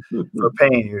pills for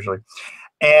pain usually.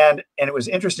 And it was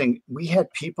interesting. We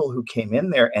had people who came in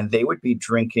there and they would be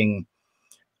drinking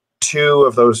 2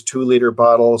 of those 2-liter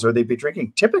bottles, or they'd be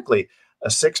drinking typically a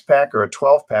 6-pack or a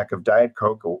 12-pack of Diet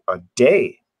Coke a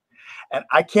day. And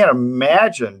I can't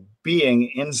imagine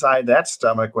being inside that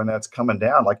stomach when that's coming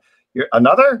down. Like, you're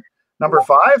another number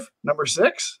 5, number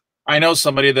 6. I know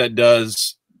somebody that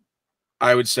does,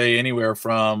 I would say, anywhere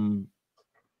from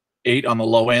 8 on the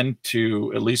low end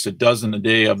to at least a dozen a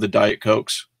day of the Diet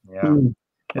Cokes. Yeah.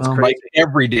 It's crazy. Like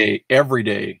every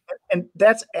day. And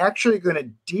that's actually going to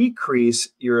decrease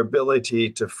your ability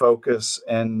to focus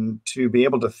and to be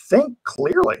able to think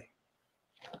clearly.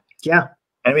 Yeah.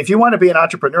 And if you want to be an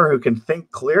entrepreneur who can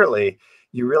think clearly,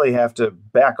 you really have to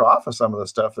back off of some of the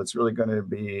stuff that's really going to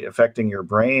be affecting your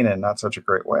brain in not such a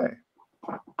great way.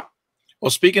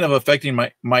 Well, speaking of affecting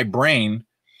my brain,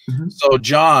 so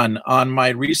John, on my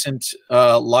recent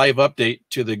live update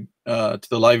to the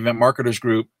Live Event Marketers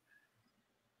group,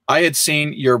 I had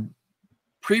seen your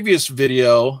previous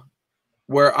video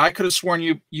where I could have sworn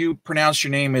you pronounced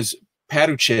your name as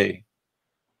Paduchak.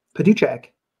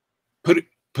 Paduchak.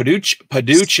 Paduchak.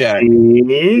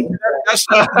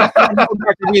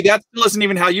 That still isn't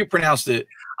even how you pronounced it.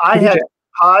 I had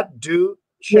Paduchak.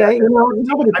 Yeah,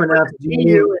 nobody pronounces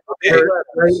you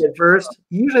right at first.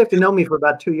 You usually have to know me for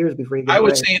about 2 years before you get it. I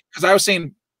was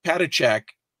saying Paduchak.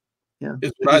 Yeah,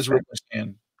 is what I was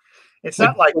saying. It's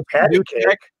not like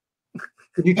Paduchak.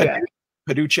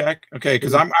 Paduchak. Okay,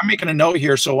 because I'm making a note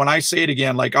here, so when I say it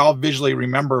again, like, I'll visually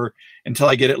remember until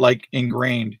I get it like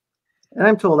ingrained. And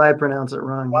I'm told I pronounce it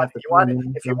wrong.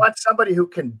 If you want somebody who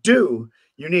can do,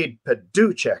 you need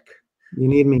Paduchak. You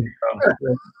need me.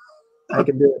 I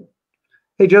can do it.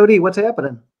 Hey, Jody, what's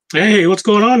happening? Hey, what's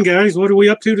going on, guys? What are we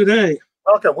up to today?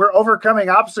 Welcome. We're overcoming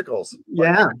obstacles.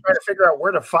 Yeah. We're trying to figure out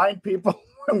where to find people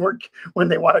when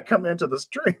they want to come into the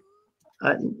stream.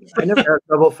 I never had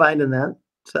trouble finding that,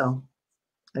 so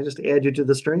I just add you to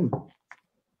the stream.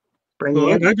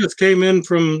 I just came in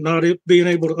from not being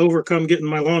able to overcome getting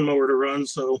my lawnmower to run,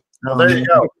 so there you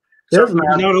go. So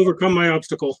not overcome my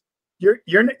obstacle. You're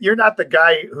not the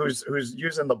guy who's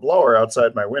using the blower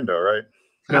outside my window, right?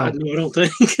 No, I don't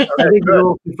think. I think you're a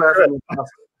little too far from the house.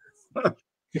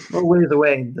 We're ways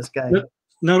away, this guy.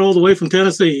 Not all the way from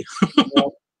Tennessee.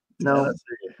 No.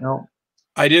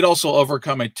 I did also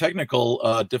overcome a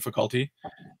technical difficulty.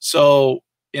 So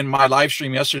in my live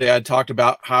stream yesterday, I talked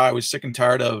about how I was sick and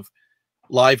tired of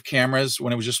live cameras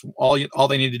when it was just all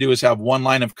they need to do is have one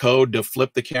line of code to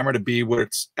flip the camera to be where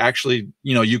it's actually,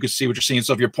 you could see what you're seeing.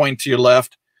 So if you're pointing to your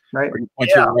left, right, or you point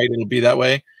to your right, it'll be that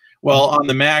way. Well, on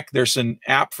the Mac, there's an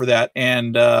app for that.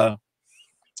 And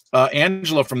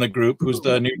Angela from the group, who's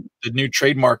the new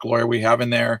trademark lawyer we have in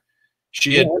there,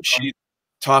 she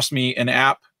tossed me an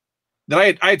app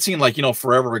that I had seen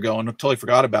forever ago and totally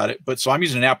forgot about it. But so I'm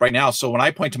using an app right now. So when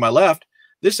I point to my left,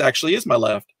 this actually is my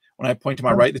left. When I point to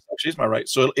my right, this actually is my right.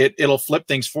 So it'll flip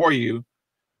things for you.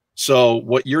 So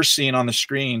what you're seeing on the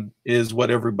screen is what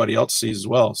everybody else sees as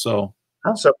well. So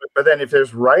but then if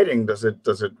there's writing, does it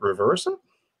reverse it?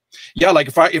 Yeah, like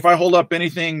if I hold up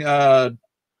anything, I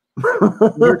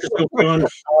want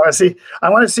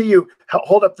to see you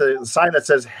hold up the sign that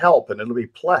says help, and it'll be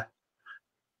play.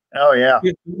 Oh yeah,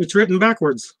 it's written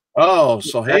backwards. Oh,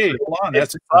 so hey, hold on,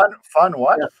 that's fun.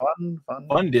 What? Yeah.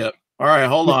 Fun dip. All right,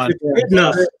 hold on.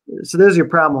 So there's your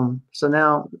problem. So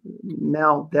now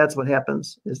that's what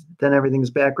happens. Is then everything's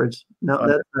backwards. No,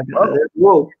 that's not gonna.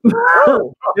 Whoa.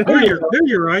 There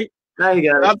you're right. Now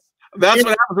you got it. That's what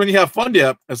happens when you have fun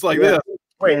dip. It's like this.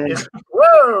 Wait,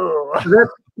 whoa!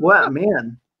 What,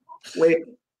 man? Wait,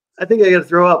 I think I got to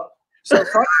throw up. So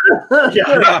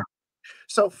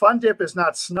So fun dip is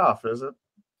not snuff, is it?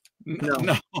 No.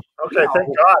 Okay, thank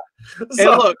God.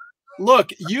 Hey,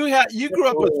 look, you grew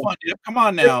up with fun dip. Come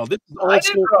on now, this is old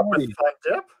school. With fun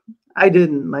dip. I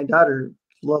didn't. My daughter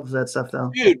loves that stuff though.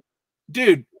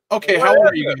 Dude. Okay, how old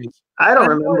are you guys? I don't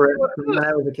remember it from when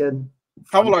I was a kid.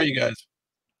 How old are you guys?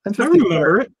 I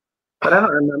remember it, but I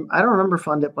don't remember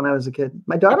fun dip when I was a kid.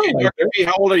 My daughter. Okay,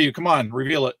 how old are you? Come on,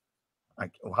 reveal it.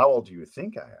 How old do you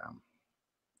think I am?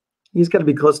 He's got to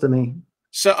be close to me.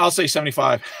 So I'll say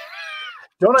 75.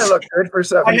 Don't I look good for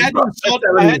 75? I had to insult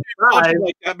you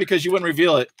like that because you wouldn't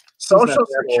reveal it. Social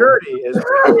Security is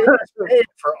paid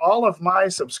for all of my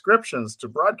subscriptions to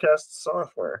broadcast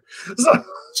software.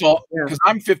 So because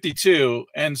I'm 52,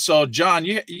 and so John,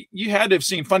 you had to have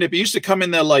seen Fun Dip. It used to come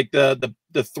in the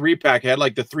 3-pack. It had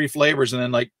like the 3 flavors and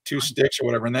then like 2 sticks or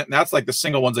whatever, and that's like the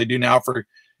single ones they do now for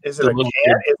Is it a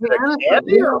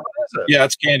candy or what is it? Yeah,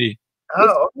 it's candy.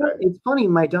 Oh, okay. It's funny.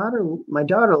 My daughter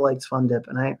likes Fun Dip,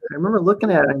 and I remember looking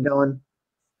at it and going,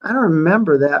 I don't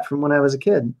remember that from when I was a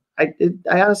kid. I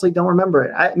honestly don't remember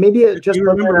it. Maybe it just. Do you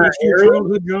remember your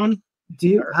childhood, John? Do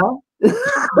you? How?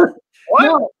 What?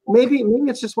 No, maybe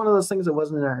it's just one of those things that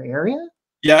wasn't in our area.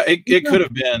 Yeah, it could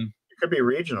have been. It could be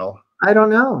regional. I don't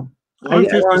know. Well, I'm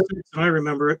 56 and I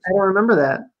remember it. I don't remember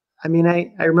that. I mean,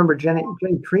 I remember Jenny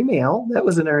Cream Ale. That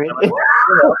was in our area.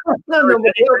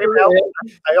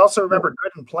 I also remember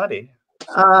Good and Plenty.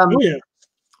 Oh yeah.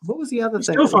 What was the other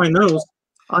thing? Still find those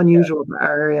unusual in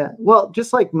our area. Well,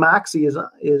 just like Moxie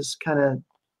is kind of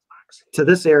to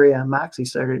this area. Moxie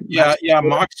started. Yeah,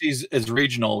 Moxie's is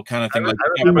regional kind of thing. I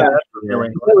remember that.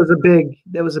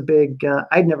 That was a big.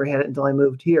 I'd never had it until I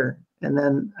moved here, and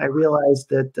then I realized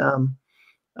that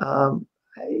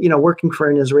working for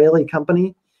an Israeli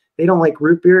company, they don't like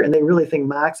root beer, and they really think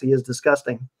Moxie is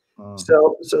disgusting.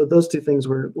 So those two things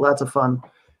were lots of fun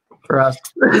for us.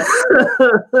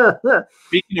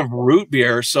 Speaking of root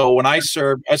beer, so when I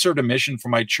served a mission for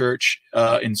my church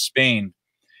in Spain,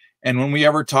 and when we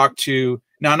ever talked to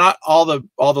not all the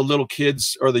little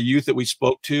kids or the youth that we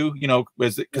spoke to,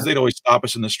 because they'd always stop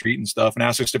us in the street and stuff and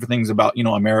ask us different things about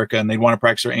America, and they'd want to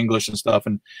practice their English and stuff,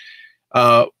 and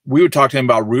we would talk to them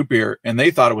about root beer, and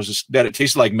they thought it was just that it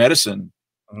tasted like medicine.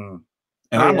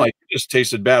 And I'm like, it just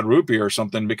tasted bad root beer or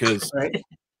something because,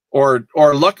 or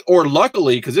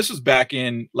luckily, because this was back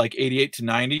in like 88 to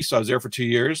 90. So I was there for 2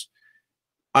 years.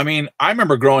 I mean, I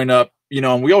remember growing up,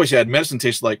 and we always had medicine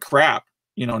tasted like crap.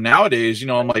 Nowadays,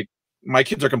 I'm like, my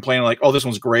kids are complaining like, oh, this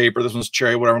one's grape or this one's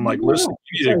cherry, whatever. I'm like, listen,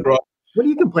 you need to grow up. What are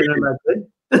you complaining about?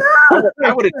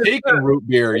 I would have taken root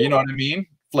beer, you know what I mean?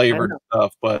 Flavored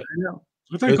stuff, but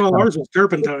I think all ours was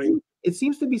turpentine. It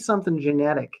seems to be something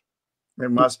genetic. It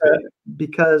must be,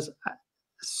 because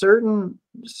certain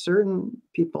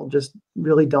people just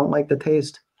really don't like the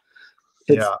taste.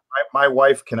 My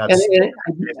wife cannot.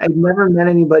 I've never met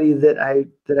anybody that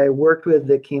I worked with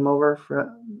that came over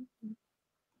from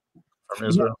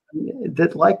Israel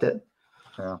that liked it.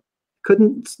 Yeah,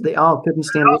 they all couldn't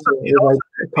stand it. Like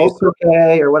Coke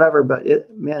or whatever. But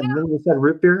when you said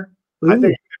root beer, I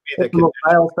think it could be the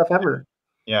vile stuff ever.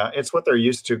 Yeah, it's what they're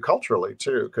used to culturally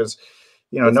too, because.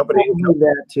 Nobody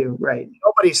that too, right?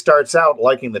 Nobody starts out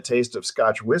liking the taste of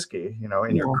Scotch whiskey,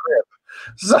 in your crib.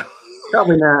 So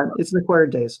probably not. It's an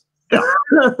acquired taste. Yeah.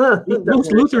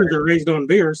 Most Lutherans are raised on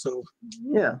beer, so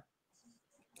yeah.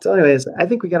 So, anyways, I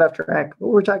think we got off track.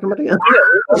 What were we talking about again?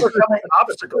 Overcoming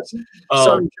obstacles.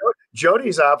 So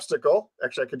Jody's obstacle.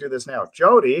 Actually, I could do this now.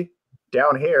 Jody,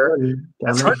 down here.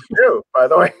 That's hard to do, by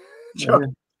the way.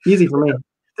 Easy for me.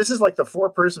 This is like the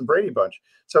 4-person Brady Bunch.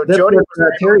 So that's Jody, what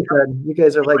Terry said. You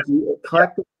guys are like the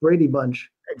collective Brady Bunch.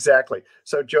 Exactly.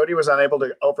 So Jody was unable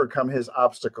to overcome his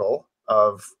obstacle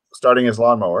of starting his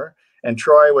lawnmower, and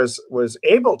Troy was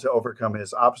able to overcome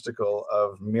his obstacle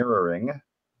of mirroring.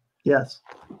 Yes.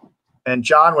 And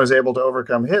John was able to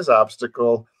overcome his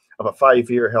obstacle of a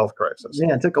 5-year health crisis.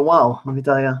 Yeah, it took a while, let me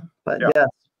tell you. But yeah.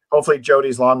 Hopefully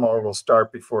Jody's lawnmower will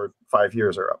start before 5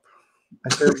 years are up.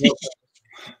 I sure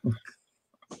hope.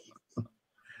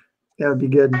 That would be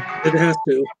good. It has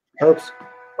to. Oops.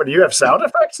 What, do you have sound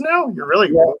effects now? You're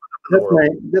really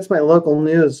that's my local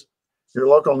news. Your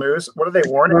local news? What are they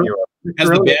warning you of? Has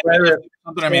the band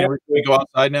something? I mean, we go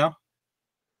outside now?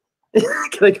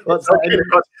 Can I go outside? Okay,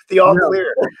 the all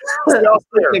clear. The all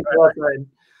clear. Go outside.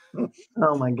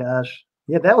 Oh my gosh.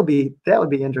 Yeah, that would be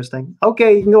interesting.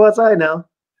 Okay, you can go outside now.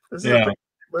 I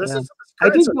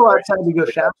did go outside to go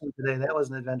shopping today. That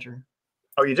was an adventure.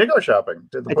 Oh, you did go shopping?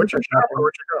 Did the butcher shop, or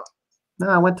where'd you go? No,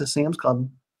 I went to Sam's Club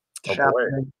to shop.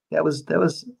 That was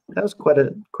quite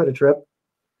a trip.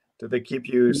 Did they keep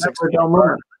you 6 feet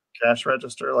apart cash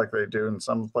register like they do in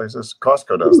some places?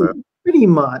 Costco does that. Pretty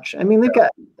much. I mean,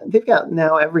 they've got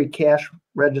now every cash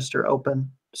register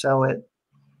open, so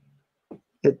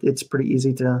it's pretty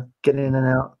easy to get in and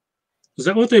out. Is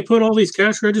that what they put all these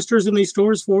cash registers in these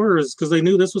stores for? Or is because they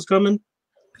knew this was coming?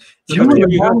 There's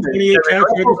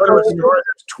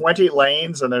 20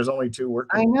 lanes and there's only 2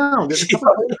 working. I know. There's a couple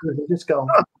of places that just go,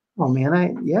 oh man,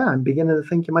 I'm beginning to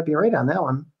think you might be right on that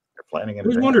one. You're planning it.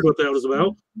 I wondered what that was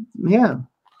about. Yeah.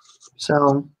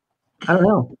 So I don't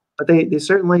know. But they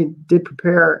certainly did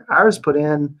prepare. Ours put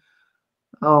in,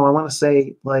 I want to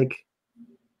say like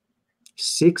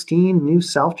 16 new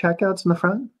self-checkouts in the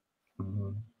front.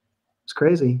 Mm-hmm. It's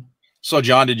crazy. So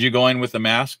John, did you go in with a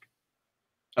mask?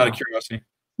 Out of curiosity.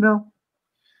 No.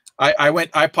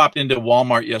 I popped into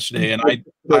Walmart yesterday and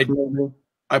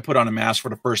I put on a mask for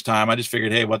the first time. I just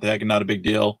figured, hey, what the heck, not a big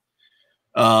deal.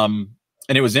 And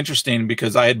it was interesting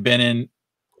because I had been in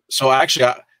so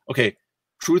actually, okay,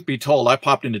 truth be told, I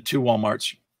popped into 2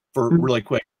 Walmarts for really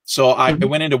quick. So I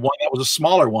went into one that was a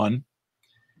smaller one,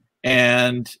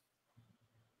 and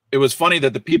it was funny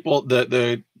that the people,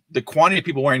 the quantity of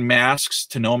people wearing masks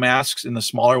to no masks in the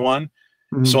smaller one.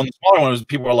 So in the smaller one,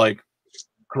 people were like,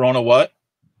 Corona what?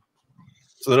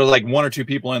 So there were like 1 or 2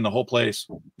 people in the whole place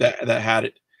that had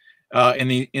it.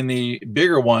 In the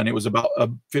bigger one, it was about a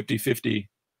 50-50.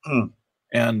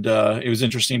 And it was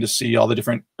interesting to see all the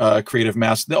different creative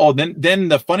masks. Oh, then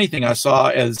the funny thing I saw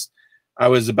as I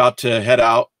was about to head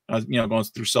out, I was, going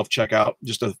through self-checkout,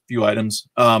 just a few items.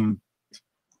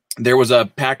 There was a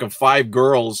pack of 5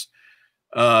 girls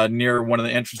near one of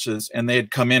the entrances, and they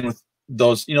had come in with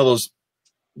those,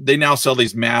 they now sell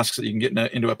these masks that you can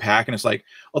get into a pack, and it's like,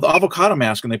 the avocado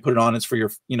mask, and they put it on. It's for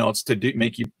your, it's to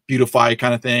make you beautify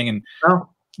kind of thing. And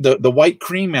the white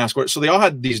cream mask. So they all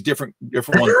had these different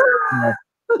ones,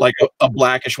 like a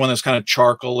blackish one that's kind of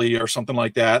charcoaly or something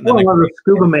like that. And then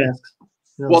scuba masks.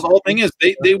 Well, the whole thing is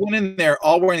they went in there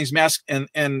all wearing these masks, and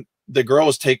another girl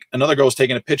was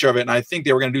taking a picture of it, and I think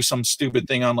they were going to do some stupid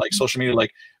thing on like social media,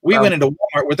 like we went into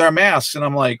Walmart with our masks, and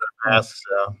I'm like, masks,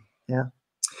 yeah.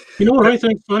 You know what I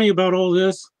think's funny about all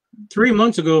this? 3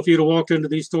 months ago, if you'd have walked into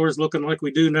these stores looking like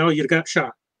we do now, you'd have got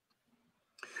shot.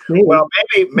 Maybe. Well,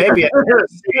 maybe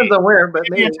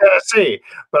in Tennessee.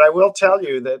 But I will tell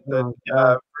you that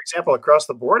for example, across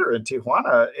the border in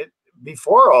Tijuana,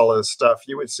 before all this stuff,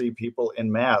 you would see people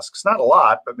in masks. Not a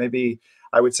lot, but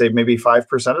I would say maybe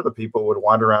 5% of the people would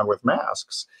wander around with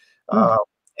masks.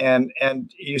 And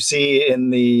you see in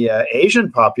the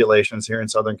Asian populations here in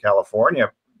Southern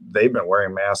California, they've been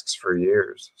wearing masks for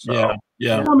years. So.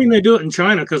 Yeah. Well, I mean, they do it in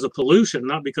China because of pollution,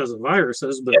 not because of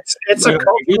viruses. But it's a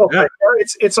cultural thing.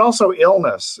 It's also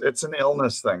illness. It's an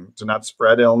illness thing, to not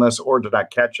spread illness or to not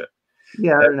catch it.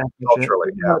 Yeah,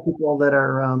 culturally. Yeah, people that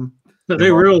are. They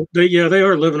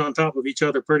are living on top of each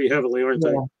other pretty heavily, aren't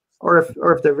they? Or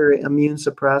if they're very immune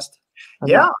suppressed.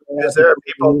 Because there are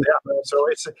people. Yeah, so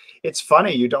it's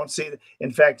funny. You don't see.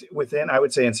 In fact, I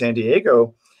would say in San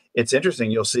Diego, it's interesting.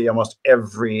 You'll see almost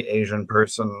every Asian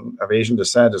person of Asian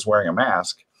descent is wearing a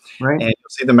mask. Right. And you'll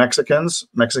see the Mexicans,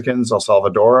 El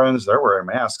Salvadorans, they're wearing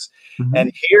masks.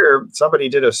 And here, somebody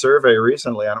did a survey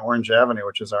recently on Orange Avenue,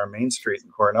 which is our main street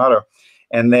in Coronado,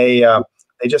 and they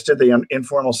just did the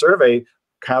informal survey,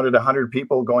 counted 100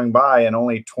 people going by, and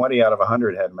only 20 out of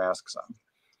 100 had masks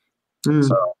on.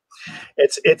 So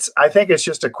I think it's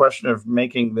just a question of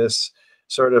making this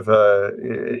sort of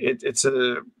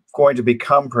going to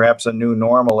become perhaps a new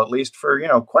normal, at least for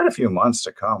quite a few months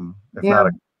to come, if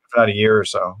not a year or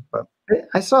so. But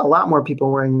I saw a lot more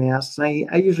people wearing masks, and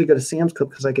I usually go to Sam's Club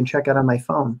because I can check out on my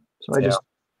phone. So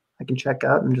I can check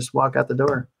out and just walk out the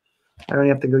door. I don't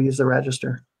have to go use the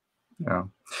register. Yeah.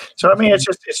 So I mean, it's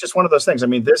just one of those things. I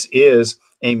mean, this is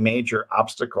a major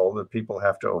obstacle that people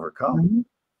have to overcome.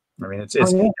 I mean, it's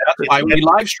that's why we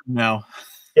live stream now.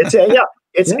 It's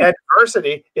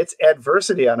adversity. It's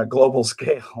adversity on a global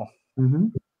scale.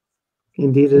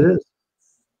 Indeed it is.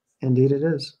 Indeed it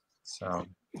is. So,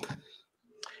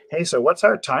 hey, so what's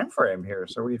our time frame here?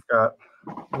 So we've got.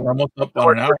 We're almost up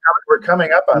on an hour. We're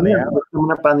coming up on the hour. We're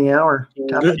coming up on the hour.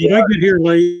 Did I get here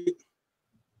late?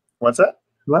 What's that?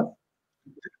 What?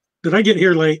 Did I get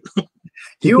here late?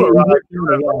 You arrived.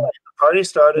 The party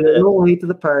started a little late to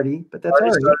the party, but that's all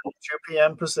right. Started at 2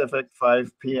 p.m. Pacific,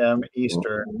 5 p.m.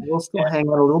 Eastern. We'll still hang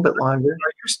out a little bit longer.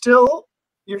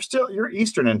 You're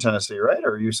Eastern in Tennessee, right?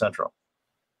 Or are you Central?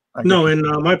 No, in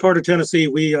my part of Tennessee,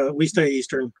 we stay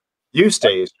Eastern. You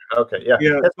stay Eastern. Okay, yeah.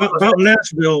 Yeah, about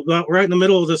Nashville, about right in the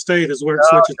middle of the state is where it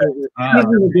switches over. He's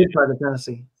in the good part of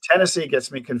Tennessee. Tennessee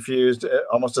gets me confused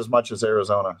almost as much as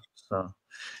Arizona. So.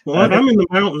 Well, I'm in the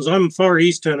mountains. I'm far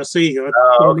east Tennessee. Okay.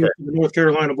 The North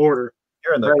Carolina border.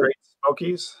 You're in the Great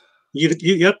Smokies?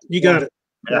 Yep, you got it.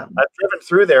 Yeah, I've driven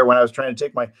through there when I was trying to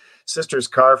take my sister's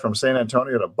car from San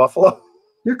Antonio to Buffalo.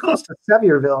 You're close to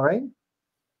Sevierville, right?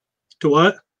 To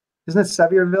what? Isn't it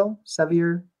Sevierville?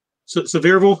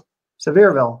 Sevierville?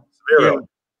 Sevierville. Yeah.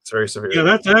 It's very severe. Yeah,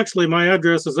 that's actually, my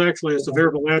address is actually a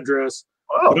Sevierville address.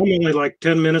 Wow. But I'm only like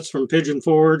 10 minutes from Pigeon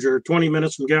Forge or 20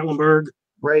 minutes from Gatlinburg.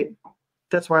 Right.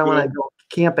 That's where I want to go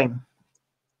camping.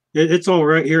 It's all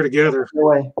right here together.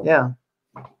 Yeah.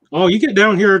 Oh, you get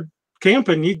down here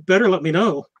camping, you better let me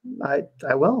know. I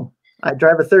will. I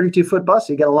drive a 32-foot bus.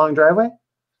 You got a long driveway?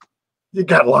 You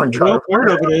got a long driveway. Well,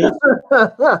 part of it is.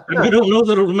 I don't know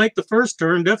that it'll make the first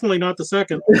turn. Definitely not the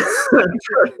second.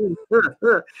 You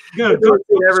got to go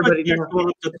everybody going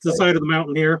up the side of the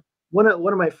mountain here. One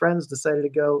of my friends decided to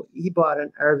go. He bought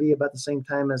an RV about the same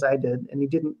time as I did, and he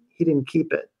didn't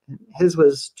keep it. His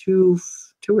was two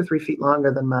or 3 feet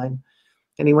longer than mine,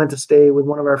 and he went to stay with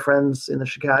one of our friends in the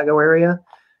Chicago area.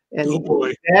 And he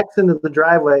backs into the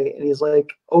driveway, and he's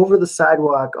like over the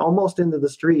sidewalk, almost into the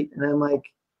street. And I'm like,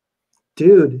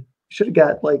 dude, you should have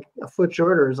got like a foot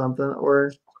shorter or something,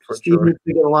 or Steve needs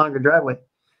to get a longer driveway.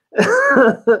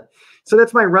 So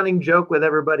that's my running joke with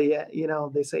everybody. You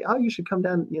know, they say, oh, you should come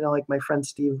down. You know, like my friend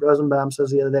Steve Rosenbaum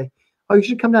says the other day, oh, you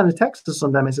should come down to Texas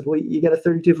sometime. I said, well, you got a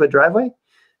 32-foot driveway?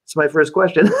 It's my first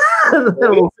question.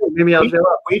 Maybe I'll show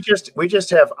up. We just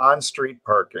have on-street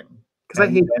parking. Because I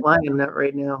hate flying that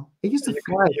right now. I used to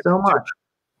fly so much.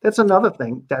 That's another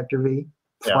thing, Dr. V.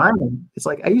 Flying. Yeah. It's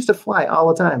like I used to fly all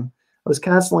the time. I was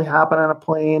constantly hopping on a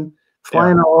plane,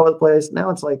 flying all over the place. Now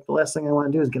it's like the last thing I want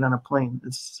to do is get on a plane.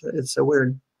 It's so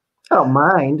weird. I don't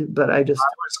mind, but I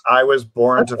was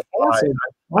born to fly.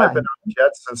 I've been on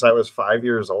jets since I was 5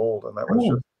 years old, and that was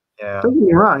just Don't get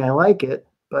me wrong, I like it,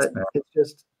 but it's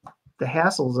just the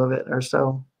hassles of it are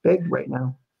so big right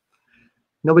now.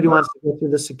 Nobody wants to go through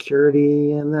the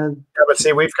security and then. Yeah, but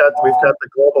see, we've got the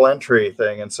global entry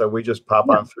thing, and so we just pop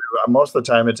on through. Most of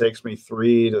the time, it takes me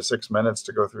 3 to 6 minutes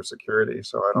to go through security,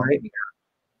 so I don't care.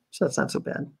 So that's not so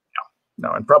bad.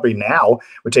 No, and probably now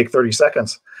would take 30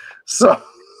 seconds. So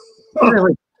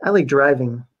I like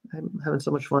driving. I'm having so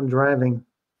much fun driving.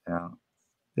 Yeah.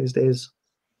 These days.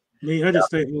 Me, I just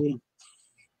stay home.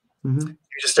 Mm-hmm.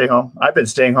 You just stay home. I've been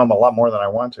staying home a lot more than I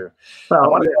want to. Well, I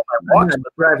want to go on my walks. I'm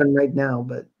not driving right now,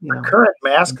 but you know. The current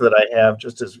mask that I have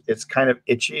it's kind of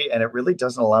itchy, and it really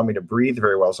doesn't allow me to breathe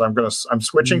very well. So I'm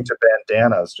switching to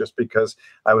bandanas just because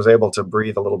I was able to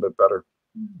breathe a little bit better.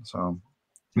 So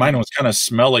mine was kind of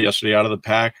smelly yesterday out of the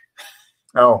pack.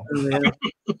 Oh, yeah.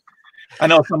 I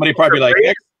know somebody probably like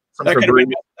that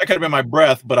could have been my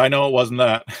breath, but I know it wasn't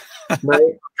that. Right.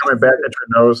 Coming back at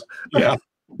your nose. Yeah.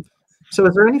 So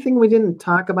is there anything we didn't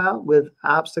talk about with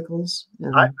obstacles?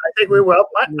 I think we will.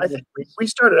 I think we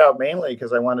started out mainly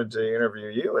because I wanted to interview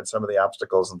you and some of the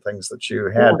obstacles and things that you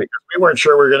had because we weren't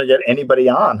sure we were going to get anybody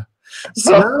on.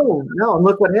 So, no, and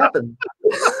look what happened.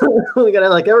 We got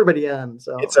like everybody on.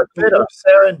 So it's a bit of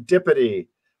serendipity,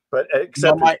 but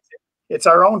except it's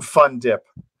our own fun dip.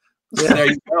 Yeah. There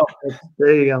you go.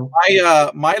 There you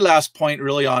go. My last point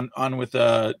really on with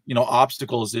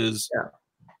obstacles is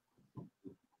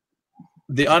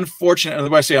the unfortunate. And the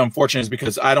way I say unfortunate is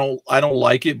because I don't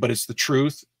like it, but it's the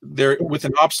truth. There with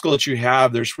an obstacle that you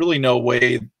have, there's really no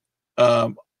way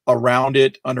around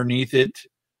it, underneath it,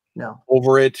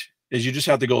 over it. Is you just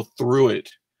have to go through it.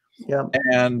 Yeah.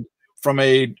 And from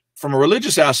a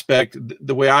religious aspect,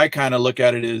 the way I kind of look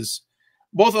at it is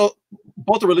both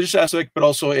the religious aspect, but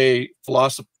also a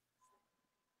philosophy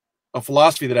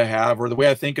that I have, or the way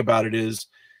I think about it is,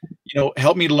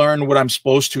 help me learn what I'm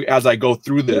supposed to as I go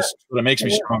through this, so that makes me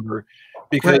stronger.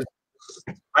 Because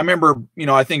I remember,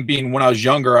 I think when I was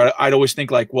younger, I'd always think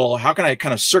like, well, how can I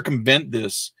kind of circumvent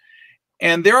this?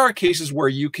 And there are cases where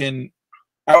you can,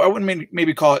 I wouldn't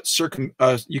maybe call it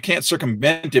you can't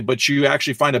circumvent it, but you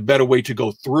actually find a better way to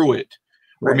go through it,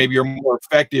 or maybe you're more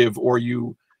effective, or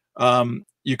you can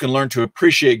learn to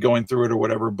appreciate going through it or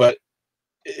whatever. But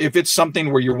if it's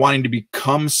something where you're wanting to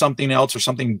become something else or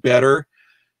something better,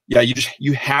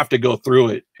 you have to go through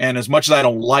it. And as much as I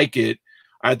don't like it,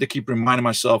 I have to keep reminding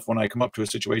myself when I come up to a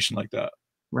situation like that.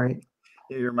 Right.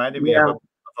 You reminded me of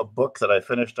a book that I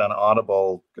finished on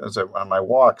Audible on my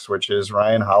walks, which is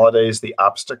Ryan Holiday's The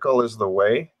Obstacle is the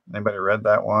Way. Anybody read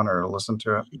that one or listened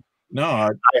to it? No. I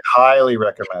highly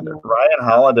recommend it. Ryan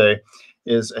Holiday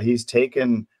he's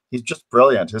just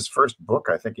brilliant. His first book,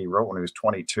 I think he wrote when he was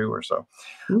 22 or so.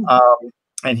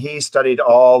 And he studied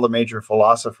all the major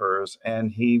philosophers,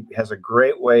 and he has a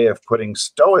great way of putting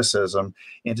stoicism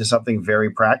into something very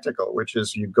practical, which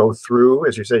is you go through,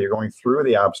 as you say, you're going through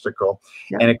the obstacle,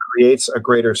 and it creates a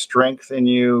greater strength in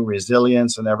you,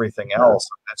 resilience, and everything else.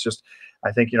 That's just,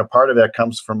 I think, part of that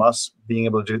comes from us being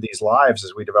able to do these lives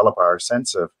as we develop our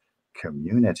sense of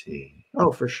community.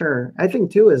 Oh, for sure. I think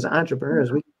too, as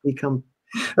entrepreneurs, we become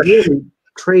really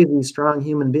crazy strong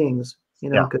human beings,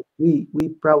 because we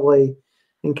probably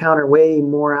encounter way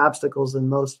more obstacles than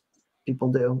most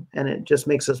people do, and it just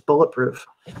makes us bulletproof.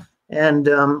 And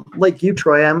like you,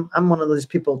 Troy, I'm one of those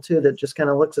people too that just kind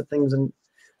of looks at things and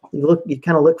you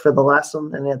kind of look for the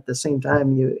lesson, and at the same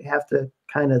time you have to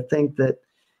kind of think that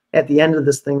at the end of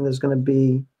this thing there's going to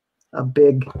be a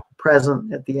big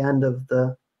present at the end of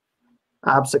the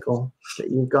obstacle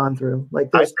that you've gone through. Like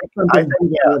there's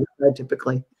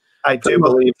typically. I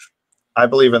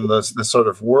believe in this sort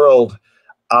of worldwide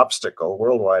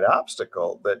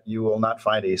obstacle, that you will not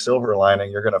find a silver lining.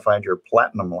 You're going to find your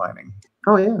platinum lining.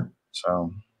 Oh yeah.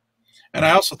 So, and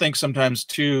I also think sometimes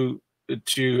to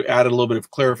add a little bit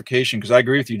of clarification, because I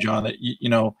agree with you, John, that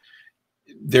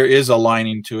there is a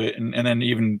lining to it, and then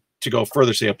even to go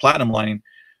further, say a platinum lining.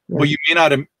 Yeah. Well, you may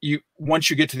not, once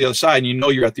you get to the other side and you know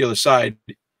you're at the other side,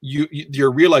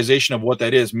 your realization of what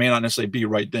that is may not necessarily be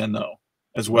right then though,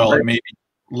 as well. Right. It may be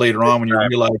later on when you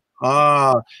realize,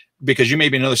 because you may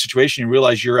be in another situation, you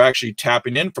realize you're actually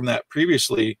tapping in from that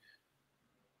previously,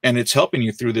 and it's helping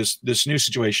you through this new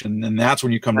situation. And that's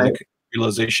when you come to the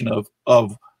realization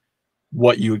of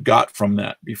what you got from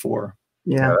that before.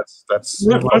 Yeah, that's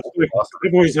I've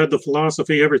always had the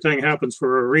philosophy everything happens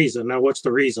for a reason. Now, what's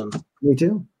the reason? Me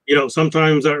too. You know,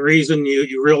 sometimes that reason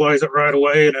you realize it right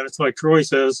away, and then it's like Troy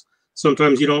says,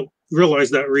 sometimes you don't realize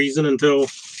that reason until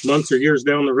months or years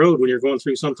down the road when you're going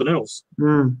through something else.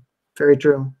 Very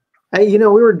true. We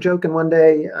were joking one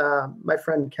day, my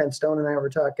friend Ken Stone and I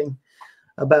were talking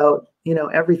about,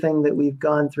 everything that we've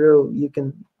gone through, you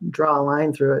can draw a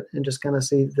line through it and just kind of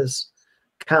see this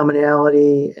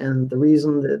commonality and the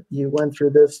reason that you went through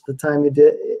this the time you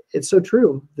did. It's so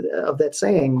true of that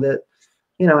saying that,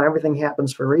 everything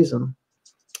happens for a reason.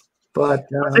 But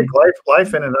I think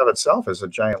life in and of itself is a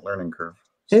giant learning curve.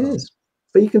 So. It is.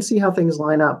 But you can see how things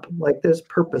line up. Like there's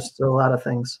purpose to a lot of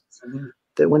things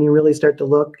that when you really start to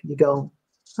look, you go,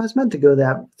 I was meant to go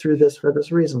through this for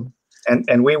this reason.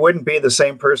 And we wouldn't be the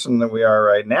same person that we are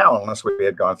right now unless we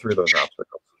had gone through those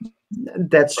obstacles.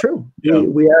 That's true. Yeah.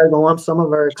 We are the lump sum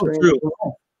of our experience.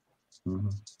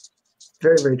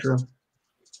 Very, very true.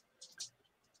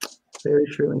 Very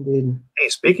true indeed. Hey,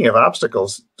 speaking of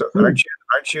obstacles, aren't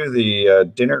you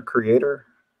the dinner creator?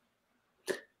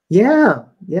 Yeah.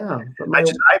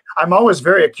 I'm always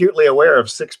very acutely aware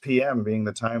of 6 p.m. being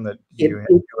the time that you are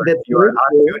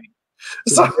on duty.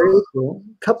 So, very cool.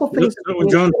 Couple things.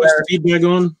 John puts the feedback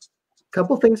on.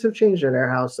 Couple things have changed at our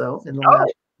house though in the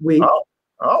last week.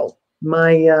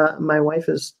 My wife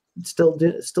is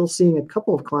still seeing a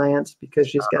couple of clients because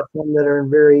she's got some that are in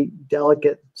very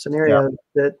delicate scenarios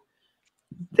that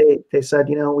they said,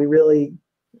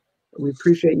 we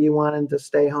appreciate you wanting to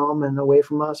stay home and away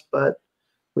from us, but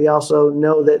we also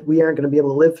know that we aren't going to be able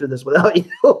to live through this without you.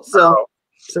 So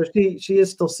she is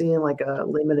still seeing like a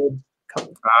limited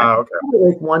couple,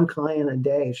 like one client a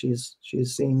day. She's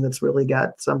seeing that's really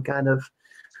got some kind of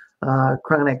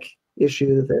chronic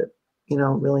issue that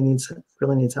really needs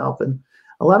help. And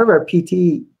a lot of our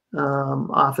PT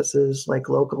offices, like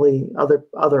locally,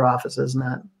 other offices,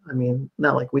 not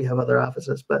like we have other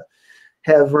offices, but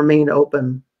have remained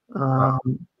open.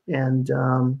 And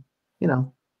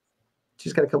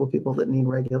she's got a couple of people that need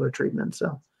regular treatment,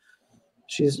 so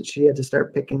she had to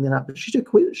start picking that up. But she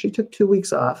took 2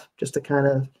 weeks off just to kind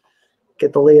of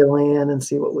get the lay of the land and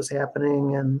see what was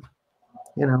happening, and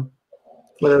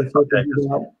what I was hoping to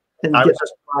do, and get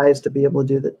surprised to be able to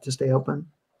do that, to stay open.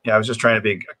 Yeah, I was just trying to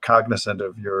be cognizant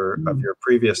of your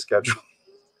previous schedule.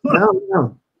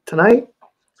 No. Tonight,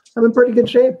 I'm in pretty good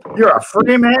shape. You're a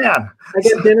free man. I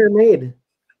got dinner made.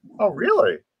 Oh,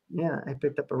 really? Yeah, I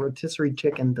picked up a rotisserie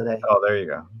chicken today. Oh, there you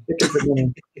go. Chicken for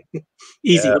dinner.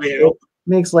 Easy way out.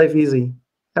 Makes life easy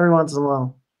every once in a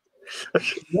while.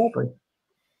 Exactly.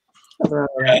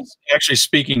 Actually,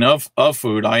 speaking of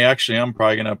food, I actually am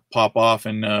probably gonna pop off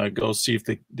and go see if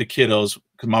the kiddos,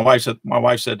 because my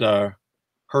wife's at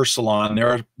her salon.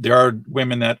 There are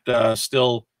women that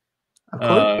still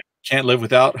can't live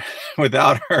without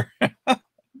her.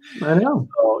 I know.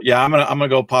 So, yeah, I'm gonna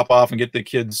go pop off and get the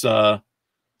kids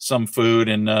some food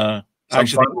and some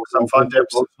fun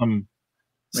tips.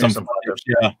 Some fun tips.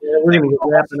 Yeah, we're gonna get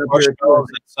wrapping up here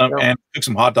and cook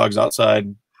some hot dogs outside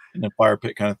in the fire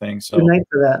pit kind of thing. So good night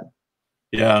for that.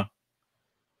 Yeah,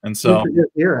 and so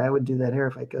here I would do that here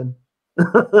if I could.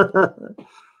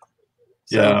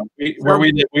 Yeah, we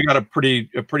got a pretty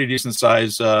decent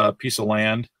size piece of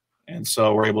land, and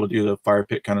so we're able to do the fire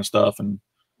pit kind of stuff, and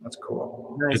that's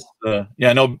cool. Nice.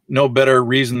 It's, no better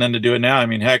reason than to do it now. I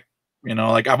mean, heck,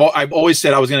 like I've always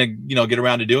said I was gonna get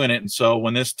around to doing it, and so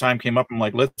when this time came up, I'm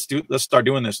like, let's start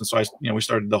doing this, and so we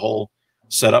started the whole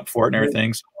setup for it and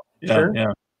everything. So, yeah, sure.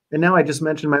 Yeah. And now I just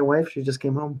mentioned my wife; she just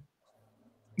came home.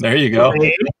 There you go.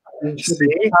 She'll be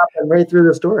popping right through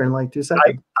the store in like 2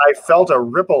 seconds. I felt a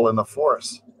ripple in the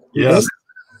force. Yes.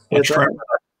 A tremor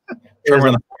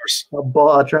in the force.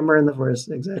 A tremor in the force.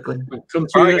 Exactly. Come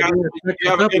through. All right, guys, you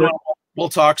have a good one. We'll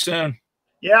talk soon.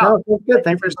 Yeah. No, good.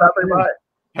 Thanks for stopping by.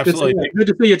 Absolutely. Good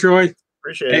to see you, Troy.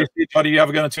 Appreciate it. Hey, buddy, you have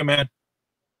a good one too, man.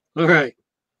 All right.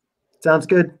 Sounds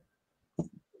good.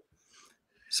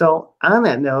 So on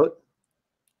that note,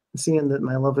 seeing that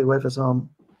my lovely wife is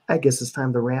home, I guess it's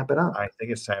time to wrap it up. I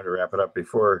think it's time to wrap it up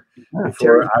before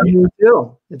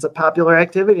it's a popular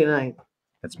activity tonight.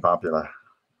 It's popular.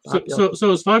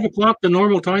 So is 5 o'clock the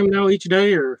normal time now each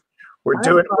day, or? We're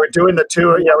doing the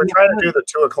 2. Yeah, we're trying to do the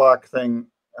 2 o'clock thing.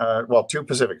 Well, 2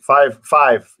 Pacific, 5.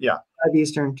 Yeah, 5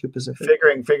 Eastern, 2 Pacific.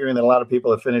 Figuring that a lot of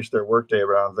people have finished their workday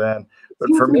around then. But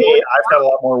for me, I've got a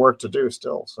lot more work to do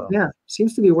still. So yeah,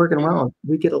 seems to be working well.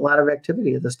 We get a lot of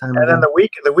activity at this time. And then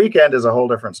the weekend is a whole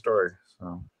different story.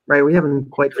 So right, we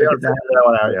haven't quite figured that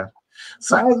one out yet.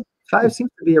 5 seems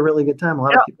to be a really good time. A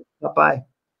lot of people stop by.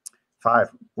 5.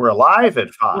 We're alive at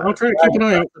 5. I'll try to keep an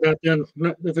eye out for that then.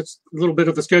 If it's a little bit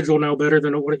of a schedule now better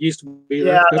than what it used to be.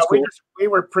 Yeah, that's cool. we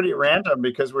were pretty random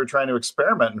because we were trying to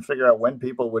experiment and figure out when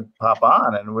people would pop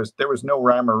on, and there was no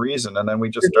rhyme or reason. And then we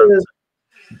just started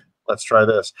saying, let's try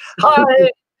this.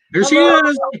 Hi. There she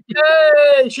is.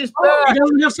 Hey, she's back. She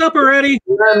doesn't have supper ready.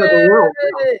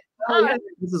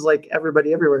 This is like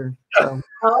everybody everywhere. So.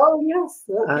 Oh, yes.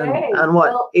 Okay. On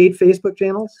what? 8 Facebook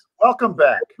channels? Welcome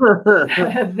back.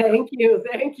 Thank you.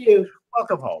 Thank you.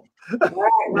 Welcome home. All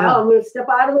right. Well, I'm going to step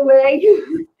out of the way.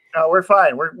 No, we're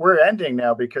fine. We're ending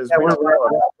now because we don't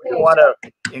want to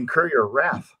incur your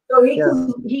wrath. So he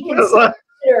can have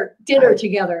dinner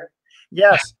together.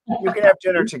 Yes, you can have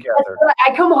dinner together.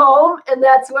 I come home, and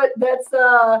that's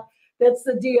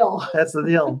the deal. That's the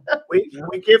deal. We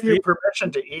give you permission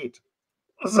to eat.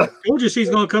 I told you she's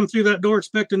going to come through that door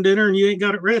expecting dinner, and you ain't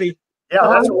got it ready. Yeah,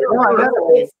 that's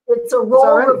what it's a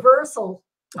role reversal.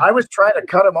 I was trying to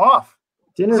cut him off.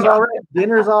 Dinner's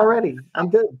already. I'm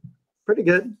good. Pretty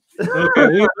good. Okay,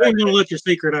 we ain't going to let your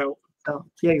secret out. Oh,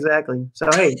 yeah, exactly. So,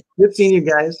 hey, good seeing you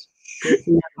guys. Good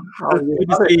seeing good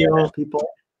to see you all. People.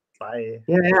 Bye.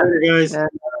 Yeah, Later, guys. And,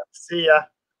 see ya.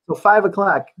 So 5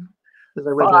 o'clock.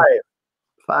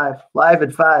 5. Live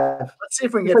at 5. Let's see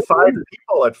if we can get 5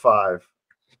 people at 5.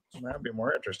 That'd be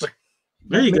more interesting.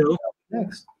 There you go.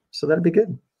 Next. So that'd be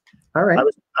good. All right.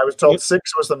 I was told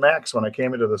 6 was the max when I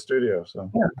came into the studio.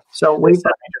 So yeah. So wait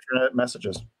for different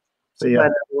messages. See ya.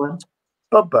 Everyone.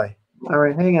 Bye-bye. All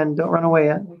right, hang on. Don't run away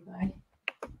yet.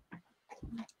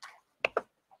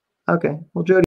 Okay. Well, Jody.